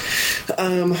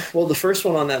 Well, the first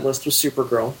one on that list was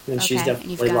Supergirl, and she's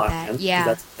definitely locked in.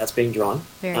 Yeah. That's being drawn.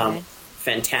 Very good.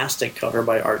 Fantastic cover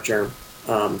by Art Germ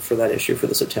for that issue, for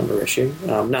the September issue.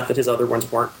 Not that his other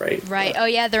ones weren't great. Right. Oh,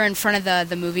 yeah, they're in front of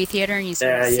the movie theater, and you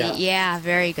sort of see. Yeah,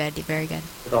 very good, very good.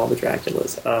 With all the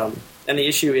Draculas. And the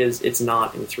issue is, it's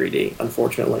not in 3D,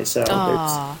 unfortunately. So,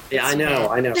 I know,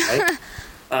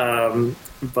 right?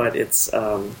 But it's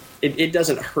it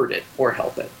doesn't hurt it or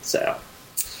help it. So,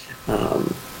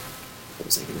 what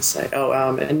was I going to say?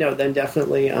 And no, then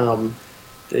definitely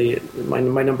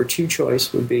my number 2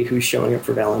 choice would be who's showing up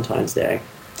for Valentine's Day,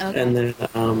 and then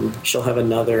she'll have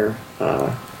another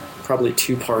probably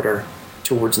 2-parter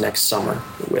towards next summer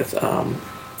with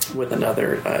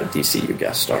another DCU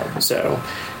guest star. So,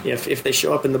 if they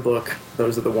show up in the book,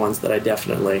 those are the ones that I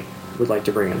definitely would like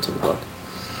to bring into the book.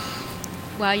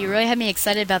 Wow, you really had me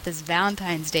excited about this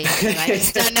Valentine's Day. I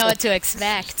just don't know what to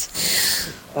expect.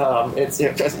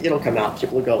 It'll come out.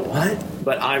 People will go, what?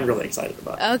 But I'm really excited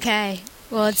about it. Okay.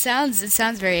 Well, it sounds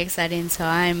very exciting, so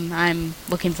I'm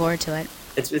looking forward to it.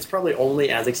 It's probably only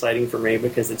as exciting for me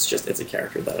because it's a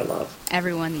character that I love.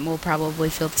 Everyone will probably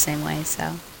feel the same way,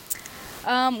 so.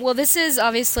 Well, this is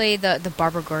obviously the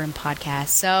Barbara Gordon podcast,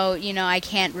 so, I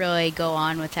can't really go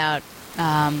on without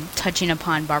touching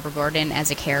upon Barbara Gordon as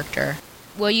a character.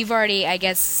 Well, you've already, I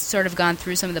guess, sort of gone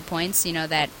through some of the points,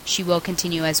 that she will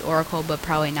continue as Oracle, but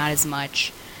probably not as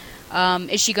much.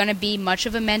 Is she going to be much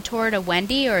of a mentor to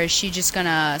Wendy, or is she just going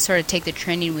to sort of take the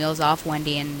training wheels off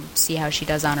Wendy and see how she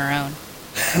does on her own?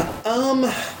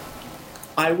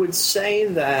 I would say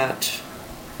that,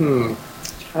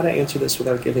 how to answer this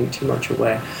without giving too much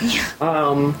away.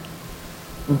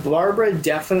 Barbara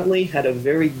definitely had a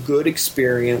very good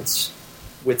experience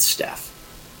with Steph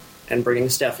and bringing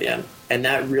Steph in, and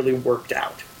that really worked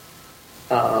out.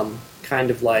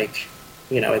 Kind of like,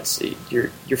 it's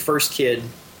your first kid.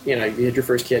 You had your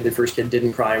first kid. The first kid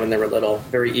didn't cry when they were little.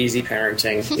 Very easy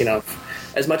parenting.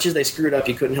 As much as they screwed up,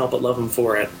 you couldn't help but love them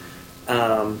for it.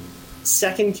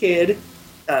 Second kid,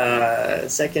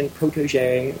 second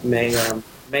protege may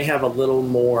have a little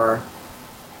more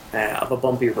of a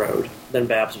bumpy road than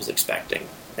Babs was expecting.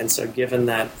 And so given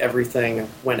that everything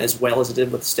went as well as it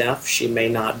did with Steph, she may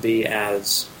not be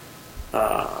as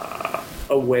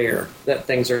aware that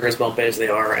things are as bumpy as they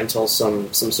are until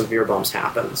some severe bumps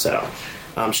happen. So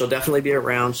she'll definitely be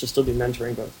around. She'll still be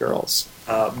mentoring both girls.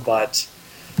 But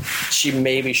she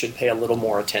maybe should pay a little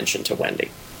more attention to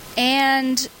Wendy.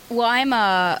 And, well, I'm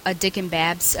a Dick and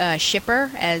Babs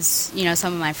shipper, as, you know,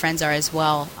 some of my friends are as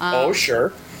well. Oh,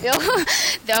 sure.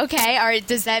 Okay.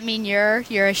 Does that mean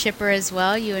you're a shipper as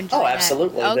well? You enjoy that? Oh,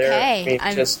 absolutely. Okay.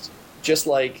 Just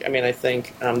like, I mean, I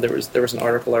think there was an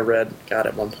article I read,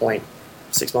 at one point,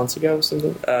 6 months ago,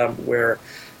 something, where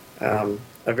a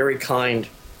very kind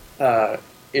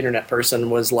internet person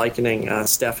was likening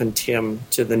Steph and Tim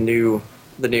to the new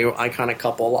iconic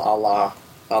couple, a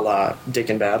la Dick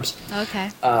and Babs. Okay.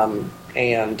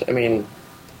 And I mean,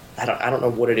 I don't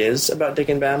know what it is about Dick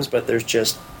and Babs, but there's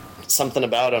just something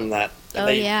about them that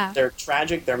they're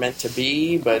tragic. They're meant to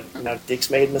be, but you know, Dick's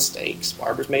made mistakes,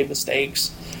 Barbara's made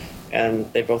mistakes,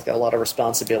 and they've both got a lot of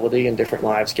responsibility and different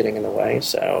lives getting in the way.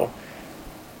 So,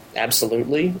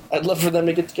 absolutely, I'd love for them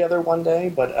to get together one day,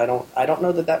 but I don't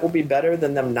know that will be better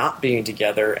than them not being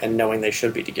together and knowing they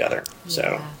should be together. Yeah.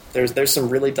 So there's some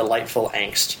really delightful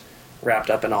angst wrapped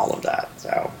up in all of that.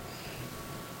 So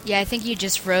yeah, I think you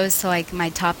just rose to like my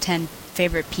top 10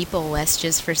 favorite people list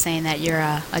just for saying that you're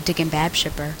a Dick and Bab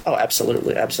shipper. Oh,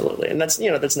 absolutely, and that's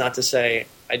that's not to say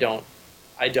I don't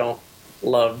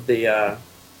love the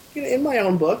in my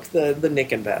own book the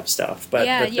Nick and Bab stuff. But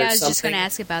I was just going to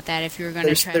ask about that if you were going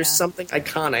to try. There's something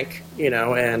iconic,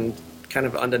 and kind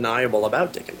of undeniable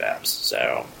about Dick and Babs.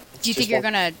 So. Do you think you're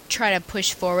going to try to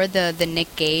push forward the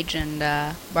Nick Gage and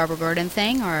Barbara Gordon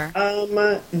thing, or?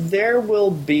 There will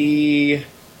be,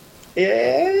 to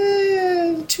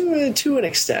an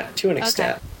extent.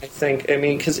 Okay. I think. I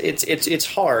mean, because it's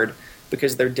hard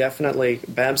because they're definitely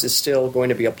Babs is still going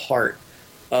to be a part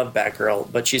of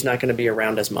Batgirl, but she's not going to be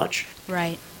around as much.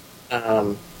 Right.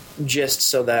 Just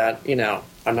so that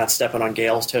I'm not stepping on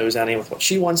Gail's toes any with what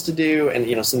she wants to do,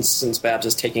 and since Babs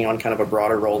is taking on kind of a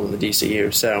broader role in the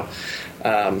DCU, so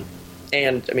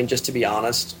and I mean, just to be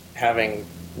honest, having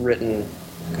written,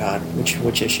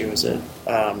 which issue is it?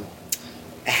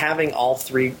 Having all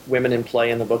three women in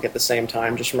play in the book at the same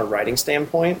time, just from a writing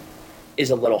standpoint, is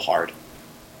a little hard.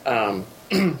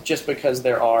 Just because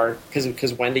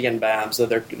because Wendy and Babs, though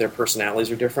their personalities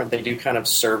are different, they do kind of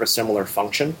serve a similar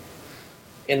function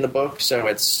in the book, so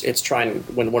it's trying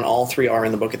when all three are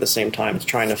in the book at the same time, it's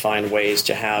trying to find ways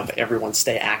to have everyone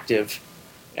stay active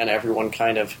and everyone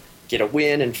kind of get a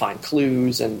win and find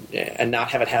clues and not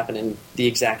have it happen in the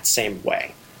exact same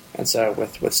way. And so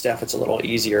with Steph, it's a little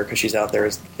easier because she's out there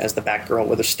as the Batgirl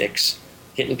with her sticks,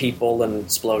 hitting people and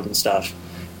exploding stuff.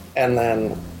 And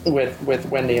then with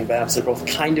Wendy and Babs, they're both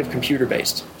kind of computer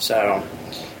based, so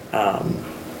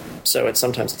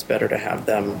sometimes it's better to have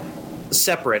them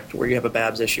separate, where you have a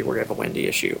Babs issue, where you have a Wendy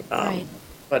issue. Right.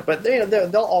 But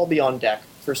they'll all be on deck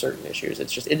for certain issues.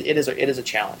 It's just it is a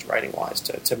challenge writing wise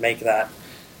to make that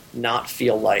not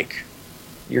feel like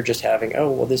you're just having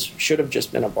this should have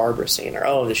just been a Barbara scene,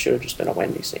 or this should have just been a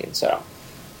Wendy scene. So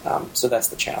that's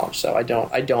the challenge. So I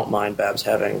don't mind Babs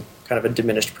having kind of a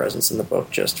diminished presence in the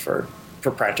book just for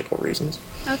practical reasons.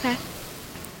 Okay.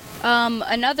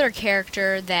 Another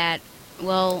character that.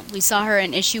 Well, we saw her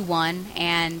in issue 1,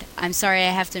 and I'm sorry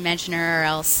I have to mention her, or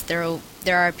else there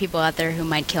are people out there who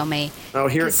might kill me. Oh,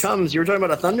 here it comes. You were talking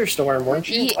about a thunderstorm, weren't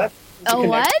you?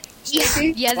 What?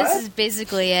 Yeah, this is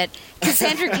basically it.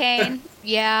 Cassandra Cain.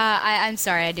 Yeah, I'm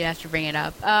sorry, I do have to bring it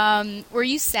up. Were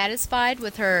you satisfied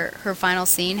with her final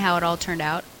scene, how it all turned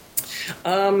out?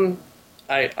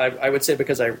 I would say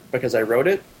because I wrote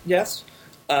it, yes.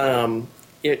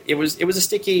 It was a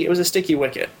sticky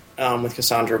wicket. With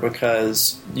Cassandra,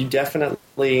 because you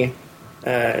definitely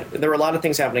there were a lot of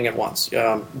things happening at once.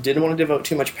 Didn't want to devote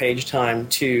too much page time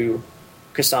to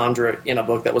Cassandra in a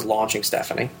book that was launching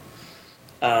Stephanie.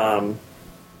 At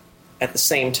the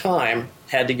same time,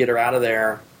 had to get her out of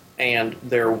there, and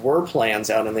there were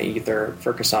plans out in the ether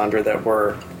for Cassandra that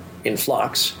were in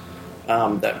flux,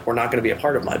 that were not going to be a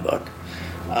part of my book.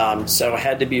 So I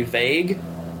had to be vague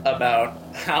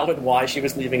about how and why she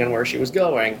was leaving and where she was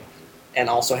going, and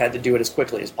also had to do it as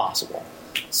quickly as possible.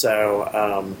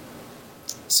 So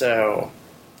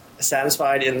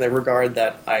satisfied in the regard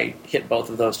that I hit both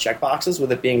of those checkboxes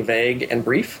with it being vague and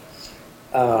brief,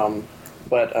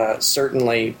 but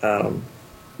certainly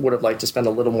would have liked to spend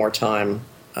a little more time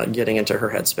getting into her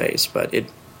headspace. But it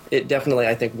definitely,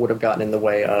 I think, would have gotten in the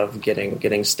way of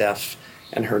getting Steph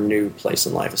and her new place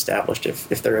in life established if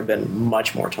there had been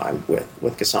much more time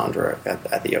with Cassandra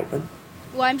at the open.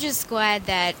 Well, I'm just glad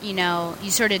that,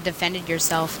 you sort of defended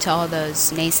yourself to all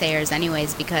those naysayers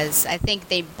anyways, because I think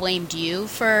they blamed you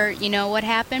for, what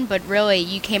happened, but really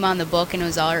you came on the book and it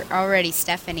was already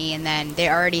Stephanie, and then they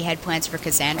already had plans for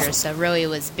Cassandra, so really it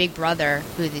was Big Brother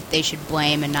who they should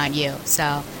blame and not you,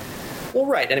 so... Well,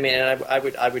 right, and I mean, I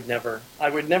would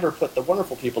never put the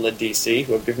wonderful people at DC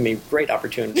who have given me great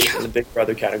opportunities in the Big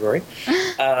Brother category,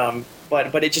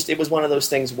 but it was one of those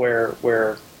things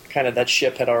where kind of that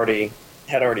ship had already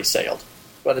sailed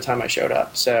by the time I showed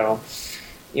up. So,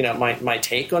 my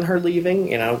take on her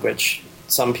leaving, which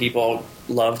some people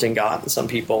loved and got, and some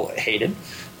people hated,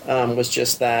 was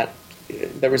just that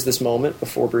there was this moment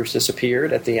before Bruce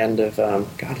disappeared at the end of,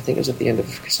 I think it was at the end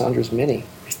of Cassandra's mini,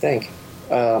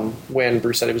 when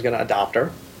Bruce said he was going to adopt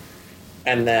her,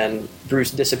 and then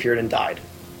Bruce disappeared and died.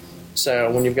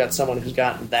 So when you've got someone who's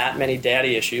got that many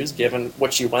daddy issues, given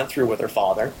what she went through with her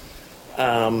father,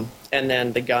 and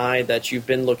then the guy that you've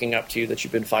been looking up to, that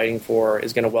you've been fighting for,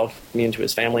 is going to welcome you into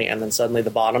his family, and then suddenly the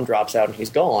bottom drops out and he's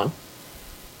gone,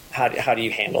 how do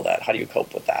you handle that? How do you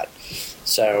cope with that?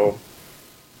 So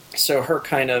her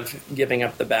kind of giving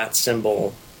up the bat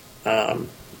symbol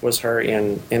was her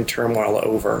in turmoil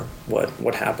over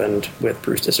what happened with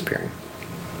Bruce disappearing.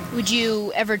 Would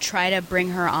you ever try to bring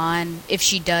her on if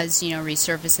she does,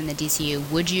 resurface in the DCU?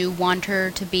 Would you want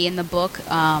her to be in the book?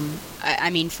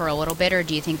 I mean, for a little bit, or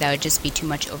do you think that would just be too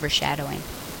much overshadowing?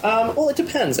 Well, it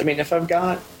depends. I mean, if I've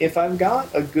got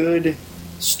a good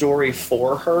story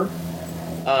for her,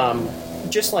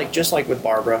 just like with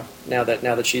Barbara, now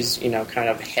that she's kind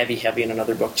of heavy in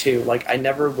another book too. Like, I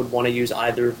never would want to use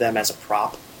either of them as a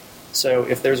prop. So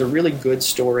if there's a really good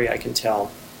story I can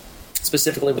tell,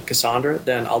 specifically with Cassandra,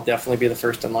 then I'll definitely be the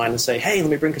first in line to say, hey,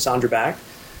 let me bring Cassandra back.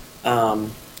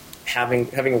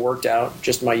 Having worked out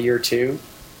just my year 2,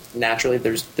 naturally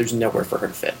there's nowhere for her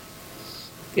to fit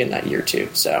in that year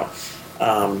 2. So,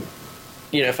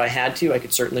 if I had to, I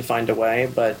could certainly find a way,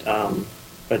 but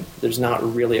there's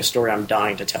not really a story I'm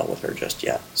dying to tell with her just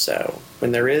yet. So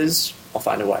when there is, I'll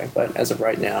find a way. But as of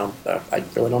right now, I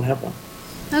really don't have one.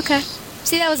 Okay.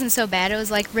 See, that wasn't so bad. It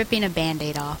was like ripping a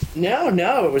Band-Aid off. No,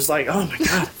 it was like, oh my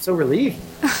God, so relieved.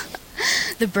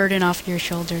 The burden off your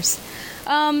shoulders.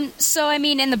 So, I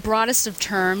mean, in the broadest of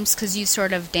terms, because you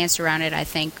sort of danced around it, I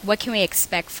think, what can we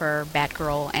expect for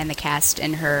Batgirl and the cast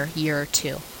in her year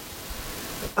 2?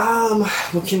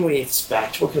 What can we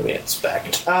expect?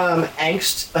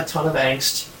 Angst, a ton of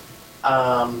angst.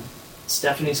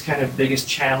 Stephanie's kind of biggest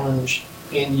challenge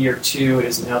in year 2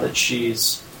 is now that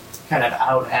she's kind of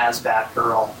out as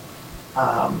Batgirl.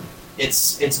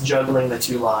 It's juggling the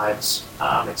 2 lives.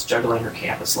 It's juggling her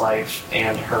campus life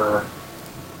and her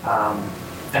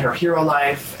hero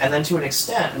life, and then to an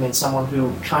extent, I mean, someone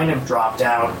who kind of dropped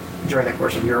out during the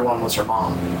course of year 1 was her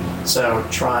mom. So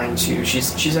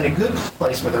she's in a good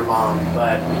place with her mom,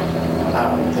 but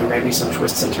there may be some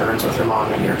twists and turns with her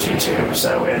mom in year 2 too.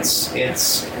 So it's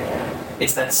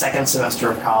that second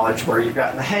semester of college where you've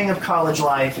gotten the hang of college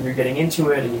life and you're getting into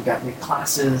it and you've got new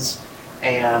classes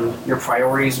and your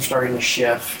priorities are starting to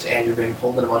shift and you're being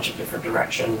pulled in a bunch of different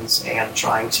directions and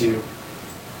trying to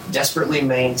desperately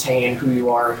maintain who you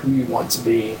are, who you want to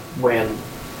be when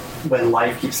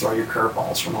life keeps throwing you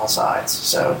curveballs from all sides.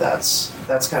 So that's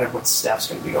kind of what Steph's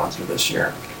going to be going through this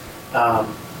year. And,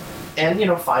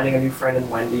 finding a new friend in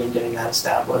Wendy and getting that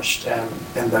established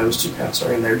and those two kind of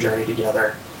starting their journey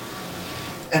together.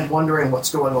 And wondering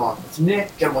what's going on with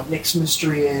Nick and what Nick's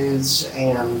mystery is,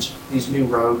 and these new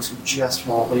rogues who just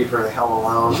won't leave her the hell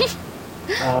alone.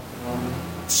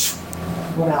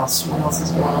 What else? What else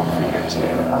is going on for you too?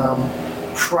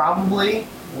 Probably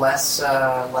less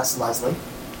Leslie.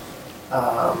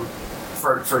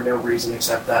 For no reason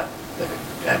except that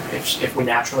if we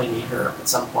naturally need her at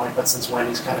some point, but since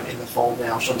Wendy's kind of in the fold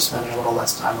now, she'll be spending a little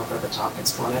less time over at the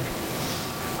Tompkins Clinic.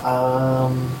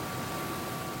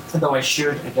 Though I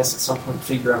should, I guess, at some point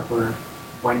figure out where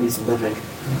Wendy's living. I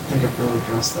don't think I've really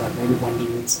addressed that. Maybe Wendy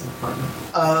needs an apartment.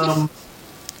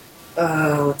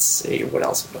 Let's see, what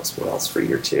else for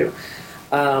year 2?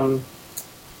 And,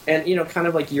 kind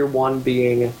of like year 1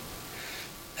 being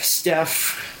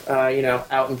Steph,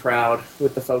 out and proud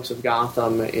with the folks of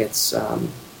Gotham. It's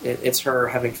her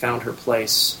having found her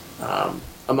place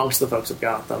amongst the folks of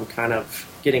Gotham, kind of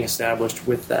getting established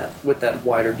with that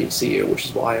wider DCU, which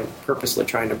is why I'm purposely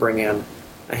trying to bring in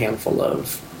a handful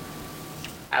of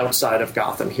outside of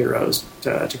Gotham heroes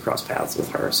to cross paths with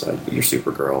her. So your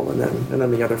Supergirl, and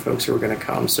then the other folks who are going to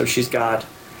come. So she's got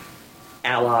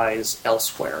allies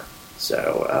elsewhere.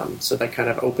 So that kind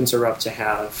of opens her up to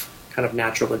have kind of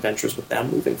natural adventures with them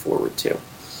moving forward too.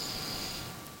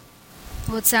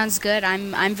 Well, it sounds good.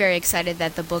 I'm very excited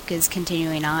that the book is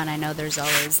continuing on. I know there's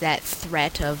always that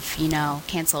threat of,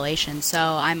 cancellation. So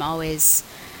I'm always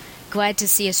glad to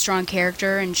see a strong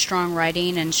character and strong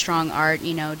writing and strong art,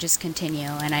 just continue.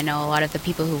 And I know a lot of the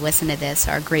people who listen to this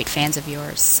are great fans of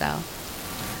yours. So.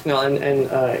 No,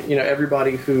 and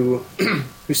everybody who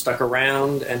who stuck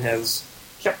around and has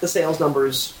kept the sales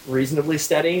numbers reasonably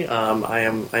steady, I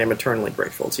am eternally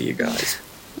grateful to you guys.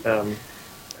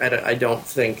 I don't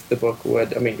think the book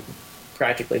would. I mean,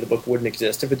 practically the book wouldn't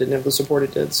exist if it didn't have the support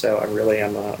it did. So I really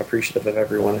am appreciative of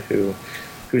everyone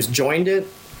who's joined it,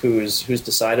 who's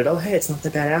decided, oh hey, it's not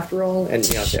that bad after all, and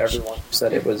to everyone who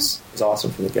said it was awesome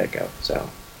from the get go. So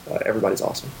everybody's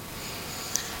awesome.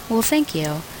 Well, thank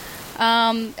you.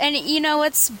 And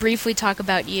let's briefly talk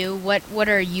about you. What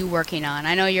are you working on?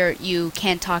 I know you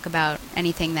can't talk about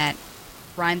anything that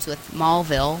rhymes with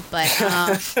Mallville, but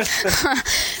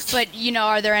but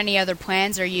are there any other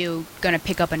plans? Are you going to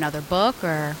pick up another book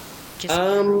or just?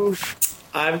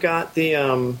 I've got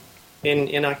the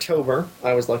in October.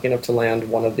 I was lucky enough to land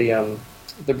one of the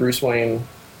Bruce Wayne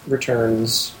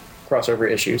Returns crossover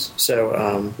issues.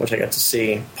 So which I got to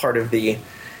see part of the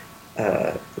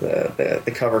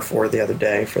cover for the other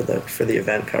day for the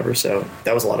event cover, so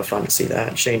that was a lot of fun to see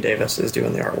that. Shane Davis is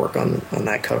doing the artwork on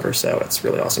that cover, so it's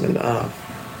really awesome. And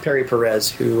Perry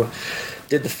Perez, who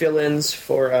did the fill-ins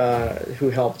for who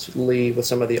helped Lee with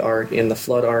some of the art in the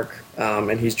Flood arc,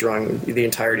 and he's drawing the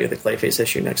entirety of the Clayface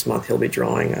issue next month. He'll be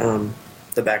drawing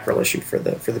the back row issue for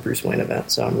the Bruce Wayne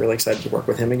event, so I'm really excited to work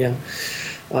with him again.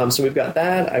 So we've got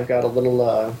that. I've got a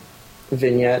little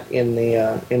vignette in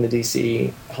the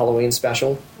DC Halloween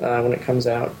special when it comes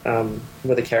out,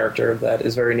 with a character that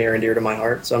is very near and dear to my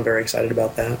heart, so I'm very excited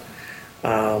about that.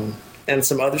 And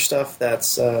some other stuff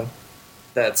that's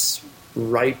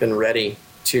ripe and ready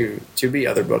to be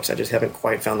other books. I just haven't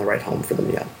quite found the right home for them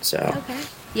yet. So okay,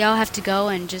 yeah, I'll have to go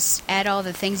and just add all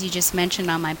the things you just mentioned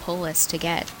on my pull list to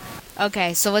get.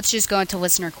 Okay, so let's just go into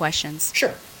listener questions.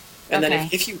 Sure. And then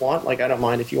if you want, I don't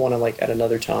mind if you want to, at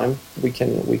another time, we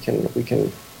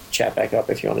can chat back up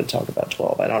if you want to talk about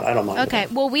 12. I don't mind. Okay.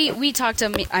 Well, we talked to.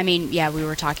 We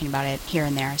were talking about it here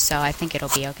and there, so I think it'll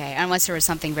be okay. Unless there was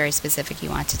something very specific you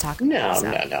wanted to talk about. No.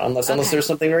 Unless there's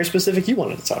something very specific you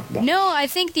wanted to talk about. No, I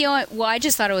think I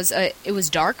just thought it was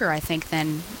darker, I think,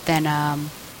 than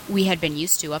we had been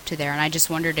used to up to there, and I just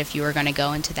wondered if you were going to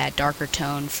go into that darker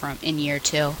tone in year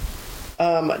 2.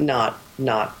 Not.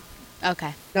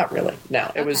 Okay. Not really.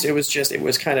 No, it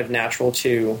was kind of natural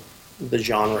to the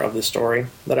genre of the story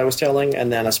that I was telling,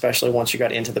 and then especially once you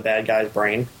got into the bad guy's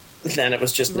brain, then it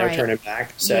was just no turning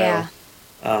back. So yeah.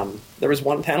 There was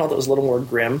one panel that was a little more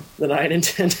grim than I had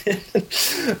intended,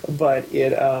 but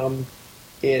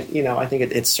I think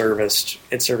it serviced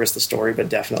the story, but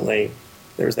definitely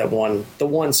there was the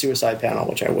one suicide panel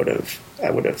which I would have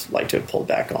liked to have pulled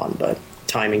back on, but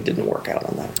timing didn't work out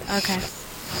on that.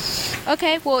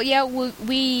 Okay, well, yeah,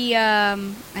 we I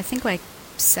think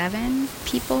 7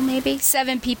 people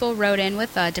wrote in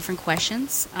with different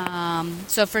questions.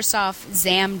 So first off,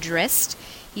 Zam Drist,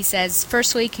 he says,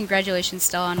 firstly, congratulations,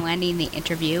 Stella, on landing the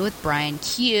interview with Brian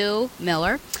Q.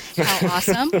 Miller. How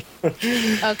awesome.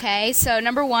 Okay, so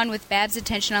number 1, with Babs'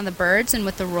 attention on the birds and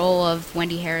with the role of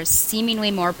Wendy Harris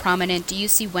seemingly more prominent, do you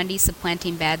see Wendy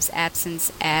supplanting Babs'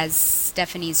 absence as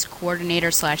Stephanie's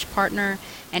coordinator/partner?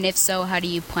 And if so, how do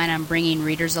you plan on bringing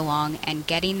readers along and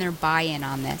getting their buy-in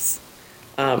on this?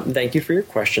 Thank you for your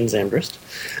question, Zambrist.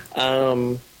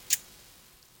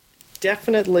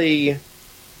 Definitely,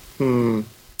 kind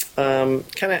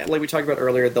of like we talked about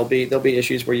earlier, there'll be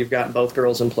issues where you've got both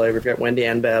girls in play. We've got Wendy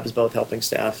and Babs both helping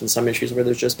Steph, and some issues where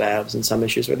there's just Babs, and some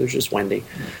issues where there's just Wendy.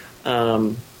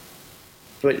 But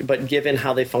given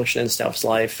how they function in Steph's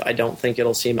life, I don't think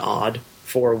it'll seem odd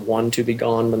for one to be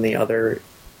gone when the other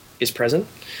is present.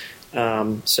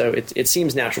 So it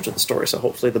seems natural to the story. So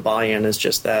hopefully the buy-in is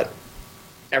just that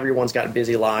everyone's got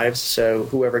busy lives, so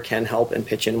whoever can help and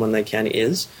pitch in when they can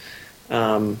is.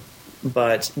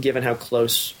 But given how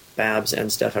close Babs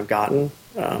and Steph have gotten,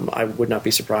 I would not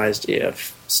be surprised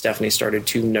if Stephanie started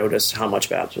to notice how much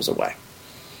Babs was away.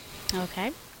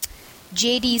 Okay.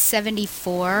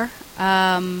 JD74,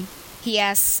 he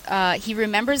asks, he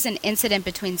remembers an incident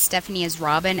between Stephanie as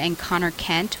Robin and Connor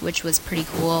Kent, which was pretty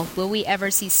cool. Will we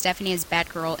ever see Stephanie as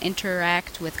Batgirl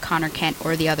interact with Connor Kent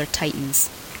or the other Titans?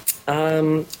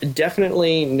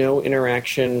 Definitely no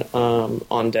interaction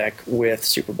on deck with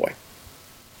Superboy.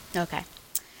 Okay.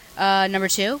 Number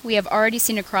 2, we have already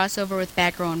seen a crossover with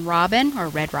Batgirl and Robin, or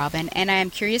Red Robin, and I am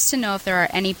curious to know if there are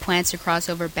any plans to cross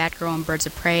over Batgirl and Birds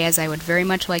of Prey, as I would very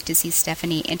much like to see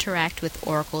Stephanie interact with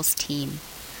Oracle's team.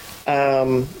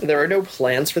 There are no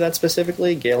plans for that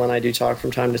specifically. Gail and I do talk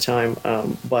from time to time,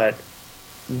 but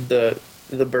the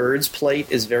Bird's plate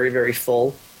is very, very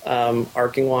full,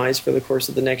 arcing-wise, for the course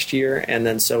of the next year, and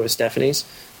then so is Stephanie's.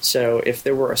 So if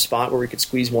there were a spot where we could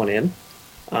squeeze one in,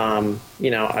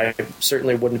 I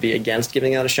certainly wouldn't be against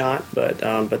giving that a shot,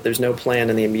 but there's no plan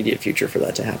in the immediate future for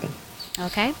that to happen.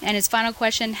 Okay. And his final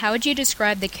question, how would you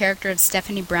describe the character of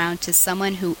Stephanie Brown to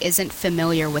someone who isn't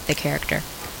familiar with the character?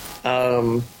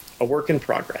 A work in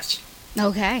progress.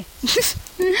 Okay.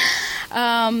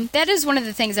 That is one of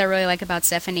the things I really like about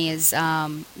Stephanie is,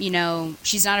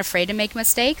 she's not afraid to make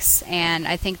mistakes, and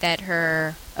I think that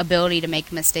her ability to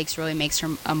make mistakes really makes her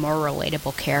a more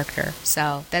relatable character.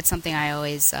 So that's something I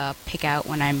always pick out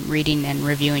when I'm reading and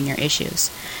reviewing your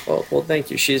issues. Well,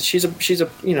 thank you.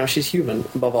 She's human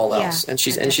above all else, and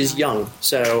she's young,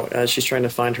 so she's trying to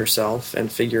find herself and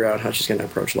figure out how she's going to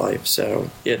approach life. So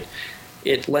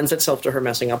it lends itself to her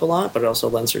messing up a lot, but it also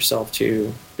lends herself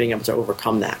to being able to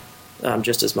overcome that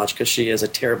just as much, because she is a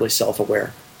terribly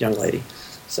self-aware young lady.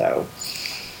 So,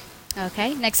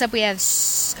 okay. Next up, we have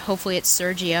hopefully it's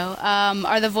Sergio.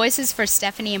 Are the voices for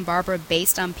Stephanie and Barbara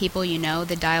based on people you know?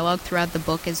 The dialogue throughout the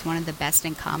book is one of the best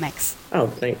in comics. Oh,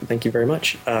 thank you very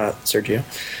much, Sergio.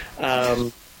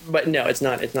 But no, it's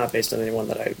not based on anyone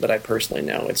that I personally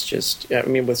know. It's just,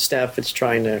 with Steph, it's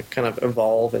trying to kind of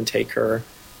evolve and take her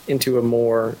into a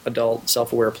more adult,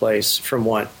 self-aware place from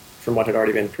what had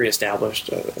already been pre-established,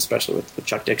 especially with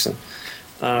Chuck Dixon.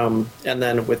 And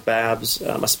then with Babs,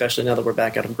 especially now that we're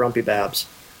back out of Grumpy Babs,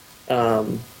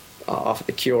 off of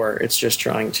The Cure, it's just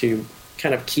trying to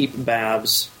kind of keep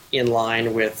Babs in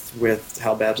line with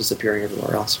how Babs is appearing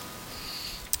everywhere else.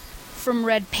 From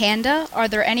Red Panda, are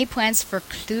there any plans for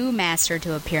Clue Master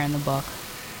to appear in the book?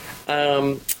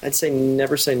 I'd say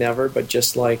never, but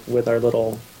just like with our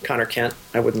little Connor Kent,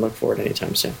 I wouldn't look for it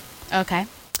anytime soon. Okay.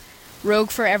 Rogue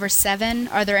Forever 7,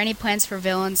 are there any plans for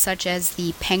villains such as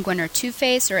the Penguin or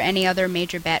Two-Face or any other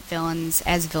major Bat villains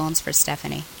as villains for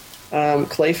Stephanie?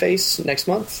 Clayface next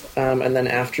month, and then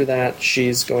after that,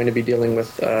 she's going to be dealing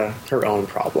with her own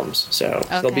problems. So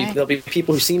there'll be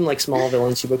people who seem like small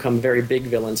villains who become very big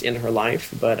villains in her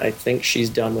life, but I think she's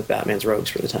done with Batman's rogues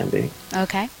for the time being.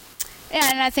 Okay. Yeah,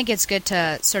 and I think it's good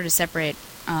to sort of separate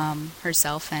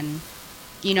herself and,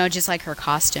 just like her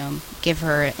costume, give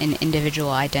her an individual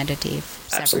identity.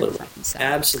 Absolutely.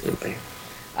 Absolutely.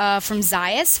 From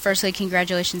Zayas, firstly,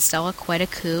 congratulations, Stella. Quite a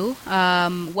coup.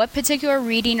 What particular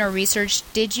reading or research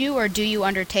did you or do you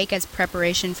undertake as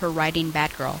preparation for writing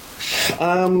Batgirl?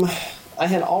 I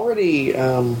had already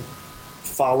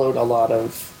followed a lot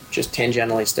of just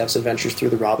tangentially Steph's adventures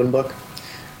through the Robin book.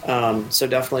 So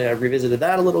definitely I revisited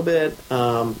that a little bit,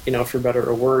 for better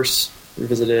or worse.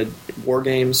 Revisited War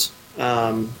Games,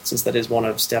 since that is one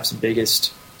of Steph's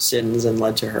biggest sins and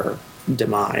led to her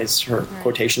demise, her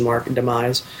quotation mark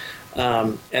demise,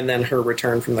 and then her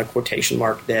return from the quotation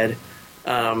mark dead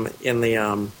in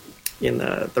the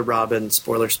Robin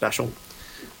spoiler special,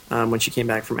 when she came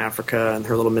back from Africa and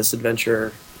her little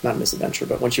misadventure,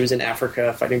 but when she was in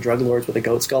Africa fighting drug lords with a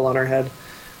goat skull on her head.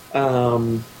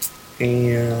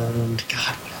 And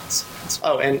God, what else?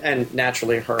 Oh, and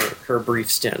naturally her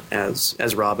brief stint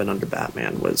as Robin under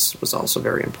Batman was also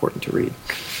very important to read.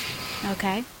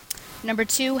 Okay. Number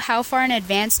 2, how far in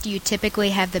advance do you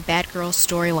typically have the Batgirl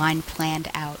storyline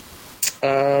planned out?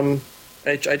 I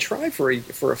try for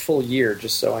a full year,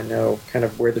 just so I know kind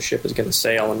of where the ship is going to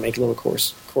sail and make little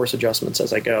course adjustments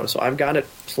as I go. So I've got it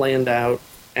planned out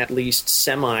at least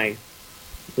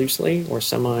semi-loosely or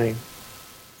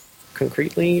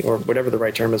semi-concretely, or whatever the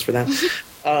right term is for that,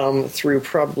 through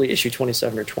probably issue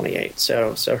 27 or 28.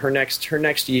 So her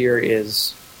next year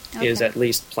is at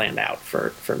least planned out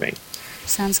for me.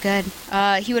 Sounds good.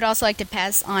 He would also like to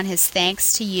pass on his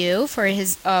thanks to you for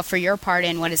your part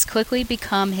in what has quickly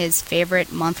become his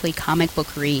favorite monthly comic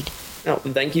book read. No,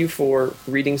 thank you for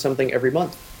reading something every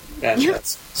month.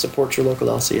 That's support your local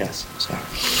LCS. So.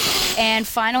 And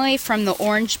finally, from the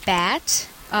Orange Bat,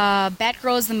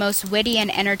 Batgirl is the most witty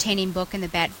and entertaining book in the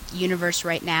Bat universe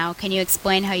right now. Can you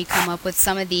explain how you come up with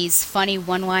some of these funny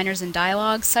one-liners and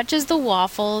dialogues, such as the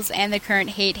waffles and the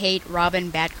current hate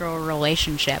Robin Batgirl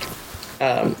relationship?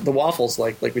 The waffles,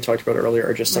 like we talked about earlier,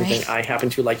 are just something I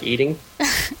happen to like eating.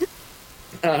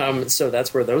 So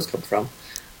that's where those come from.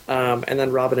 And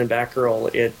then Robin and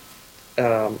Batgirl, it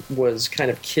was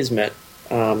kind of kismet,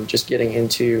 just getting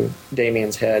into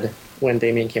Damian's head when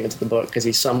Damian came into the book, because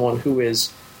he's someone who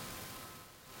is,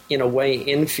 in a way,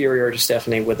 inferior to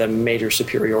Stephanie with a major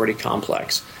superiority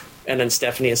complex. And then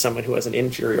Stephanie is someone who has an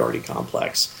inferiority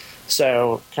complex.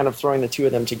 So kind of throwing the two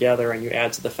of them together, and you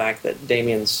add to the fact that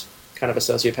Damian's kind of a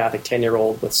sociopathic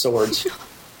 10-year-old with swords,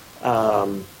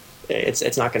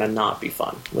 it's not going to not be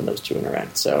fun when those two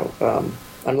interact. So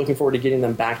I'm looking forward to getting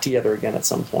them back together again at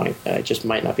some point. It just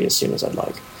might not be as soon as I'd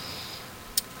like.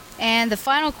 And the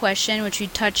final question, which we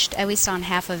touched at least on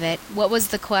half of it, what was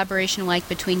the collaboration like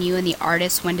between you and the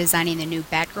artist when designing the new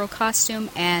Batgirl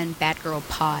costume and Batgirl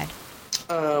pod?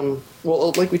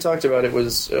 Well, like we talked about, it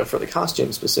was for the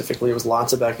costume specifically. It was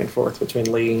lots of back and forth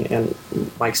between Lee and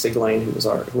Mike Stiglane, who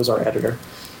was our editor,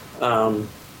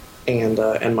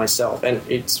 and myself. And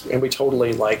we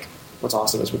totally like. What's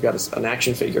awesome is we've got an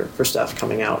action figure for Steph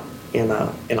coming out in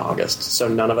August. So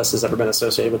none of us has ever been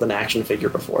associated with an action figure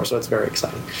before, so it's very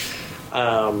exciting.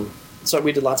 So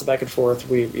we did lots of back and forth.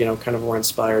 We kind of were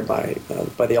inspired by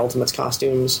the Ultimates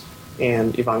costumes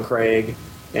and Yvonne Craig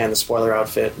and the spoiler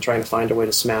outfit, and trying to find a way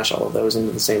to smash all of those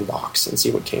into the same box and see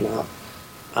what came out.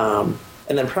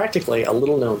 And then practically a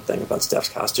little known thing about Steph's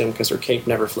costume, because her cape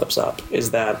never flips up, is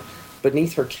that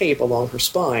beneath her cape along her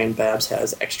spine, Babs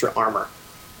has extra armor.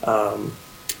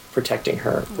 Protecting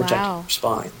her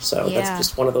spine. So that's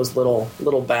just one of those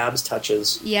little Babs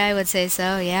touches. Yeah, I would say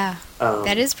so. Yeah,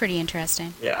 that is pretty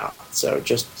interesting. Yeah. So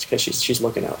just because she's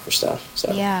looking out for stuff.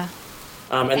 So yeah.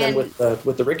 And then with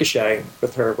the Ricochet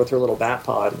with her little bat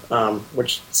pod,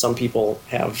 which some people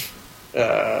have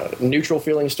neutral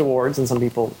feelings towards, and some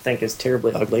people think is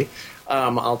terribly ugly.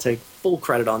 I'll take full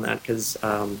credit on that because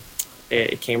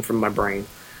it came from my brain.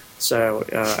 So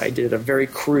I did a very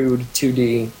crude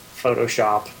 2D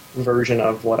Photoshop version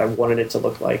of what I wanted it to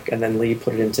look like, and then Lee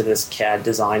put it into this CAD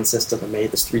design system and made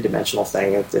this 3-dimensional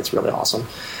thing. It's really awesome.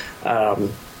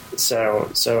 So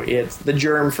it's the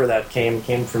germ for that came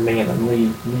from me, and then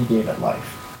Lee gave it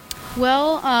life.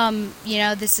 Well,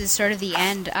 this is sort of the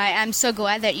end. I'm so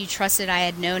glad that you trusted I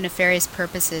had no nefarious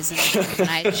purposes, and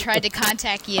I tried to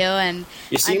contact you. And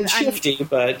you seemed shifty,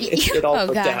 but it all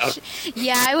worked out.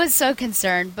 Yeah, I was so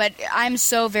concerned, but I'm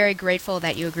so very grateful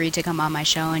that you agreed to come on my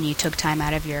show and you took time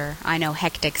out of your, I know,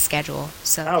 hectic schedule.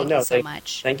 So thank you so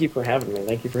much. Thank you for having me.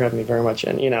 Thank you for having me very much.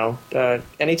 And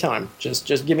anytime, just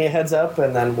give me a heads up,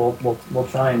 and then we'll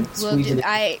try and squeeze it.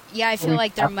 I feel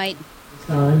like there might.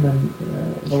 Time,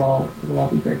 and it'll all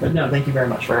be great. But no, thank you very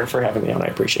much for having me on. I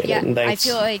appreciate it. And thanks. I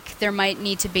feel like there might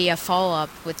need to be a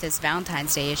follow-up with this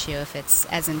Valentine's Day issue if it's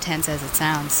as intense as it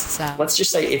sounds. So let's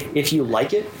just say if you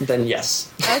like it, then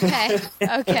yes.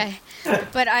 Okay.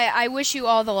 But I wish you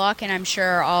all the luck, and I'm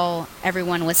sure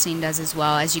everyone listening does as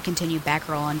well as you continue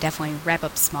Batgirl and definitely wrap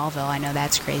up Smallville. I know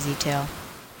that's crazy too.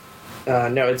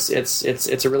 No,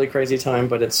 it's a really crazy time,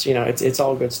 but it's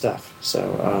all good stuff.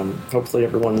 So hopefully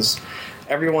everyone's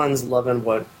loving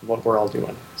what we're all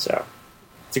doing. So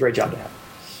it's a great job to have.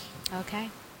 Okay.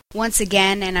 Once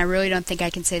again, and I really don't think I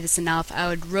can say this enough, I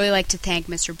would really like to thank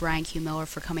Mr. Brian Q. Miller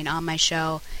for coming on my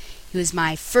show. He was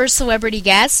my first celebrity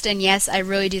guest, and yes, I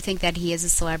really do think that he is a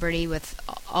celebrity with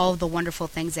all of the wonderful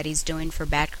things that he's doing for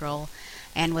Batgirl,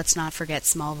 and let's not forget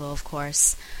Smallville, of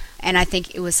course. And I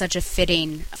think it was such a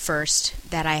fitting first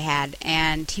that I had.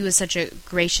 And he was such a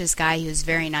gracious guy. He was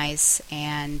very nice.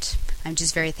 And I'm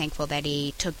just very thankful that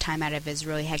he took time out of his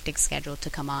really hectic schedule to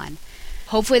come on.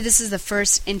 Hopefully this is the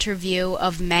first interview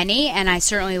of many. And I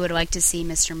certainly would like to see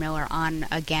Mr. Miller on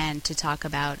again to talk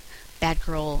about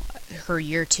Batgirl, her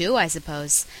year 2, I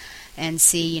suppose. And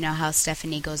see, how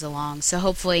Stephanie goes along. So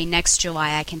hopefully next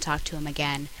July I can talk to him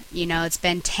again. It's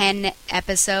been 10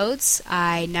 episodes.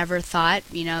 I never thought,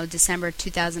 December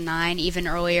 2009, even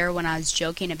earlier when I was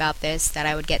joking about this, that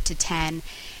I would get to 10.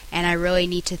 And I really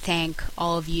need to thank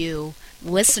all of you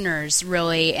listeners,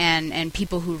 really, and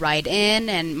people who write in,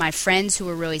 and my friends who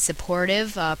were really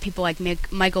supportive, people like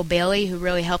Michael Bailey, who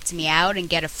really helped me out and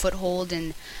get a foothold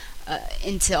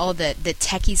into all the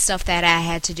techie stuff that I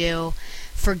had to do.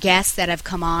 For guests that have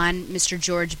come on, Mr.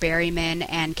 George Berryman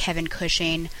and Kevin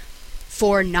Cushing,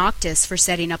 for Noctis for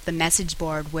setting up the message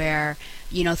board where,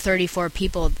 34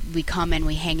 people, we come and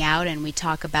we hang out and we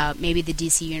talk about maybe the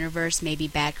DC Universe, maybe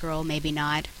Batgirl, maybe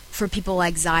not. For people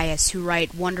like Zayas who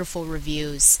write wonderful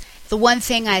reviews. The one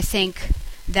thing I think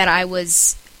that I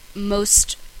was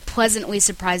most pleasantly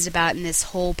surprised about in this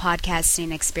whole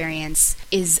podcasting experience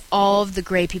is all of the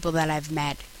great people that I've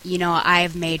met. I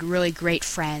have made really great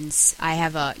friends. I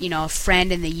have a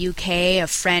friend in the UK, a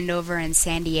friend over in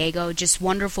San Diego, just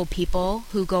wonderful people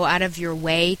who go out of your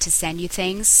way to send you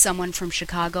things. Someone from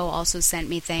Chicago also sent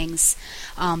me things,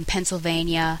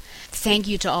 Pennsylvania. Thank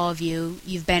you to all of you.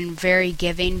 You've been very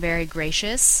giving, very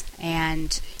gracious,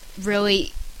 and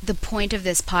really the point of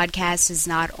this podcast is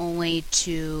not only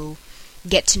to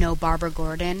get to know Barbara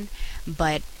Gordon,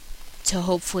 but to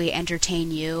hopefully entertain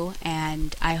you,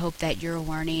 and I hope that you're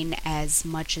learning as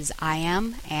much as I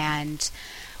am. And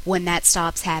when that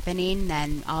stops happening,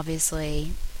 then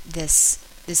obviously this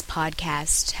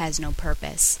podcast has no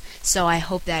purpose. So I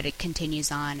hope that it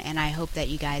continues on, and I hope that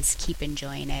you guys keep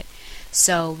enjoying it.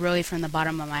 So really, from the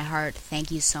bottom of my heart,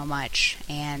 thank you so much,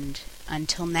 and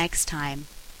until next time,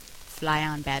 fly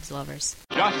on, Babs lovers.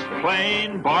 Just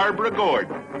plain Barbara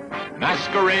Gordon,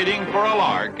 masquerading for a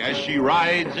lark as she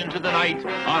rides into the night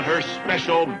on her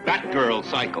special Batgirl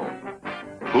cycle.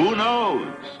 Who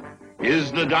knows?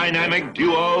 Is the dynamic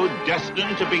duo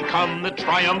destined to become the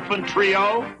triumphant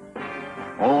trio?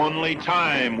 Only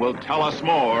time will tell us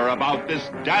more about this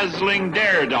dazzling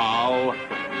daredoll.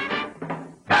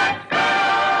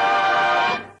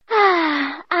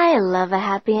 I love a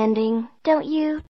happy ending, don't you?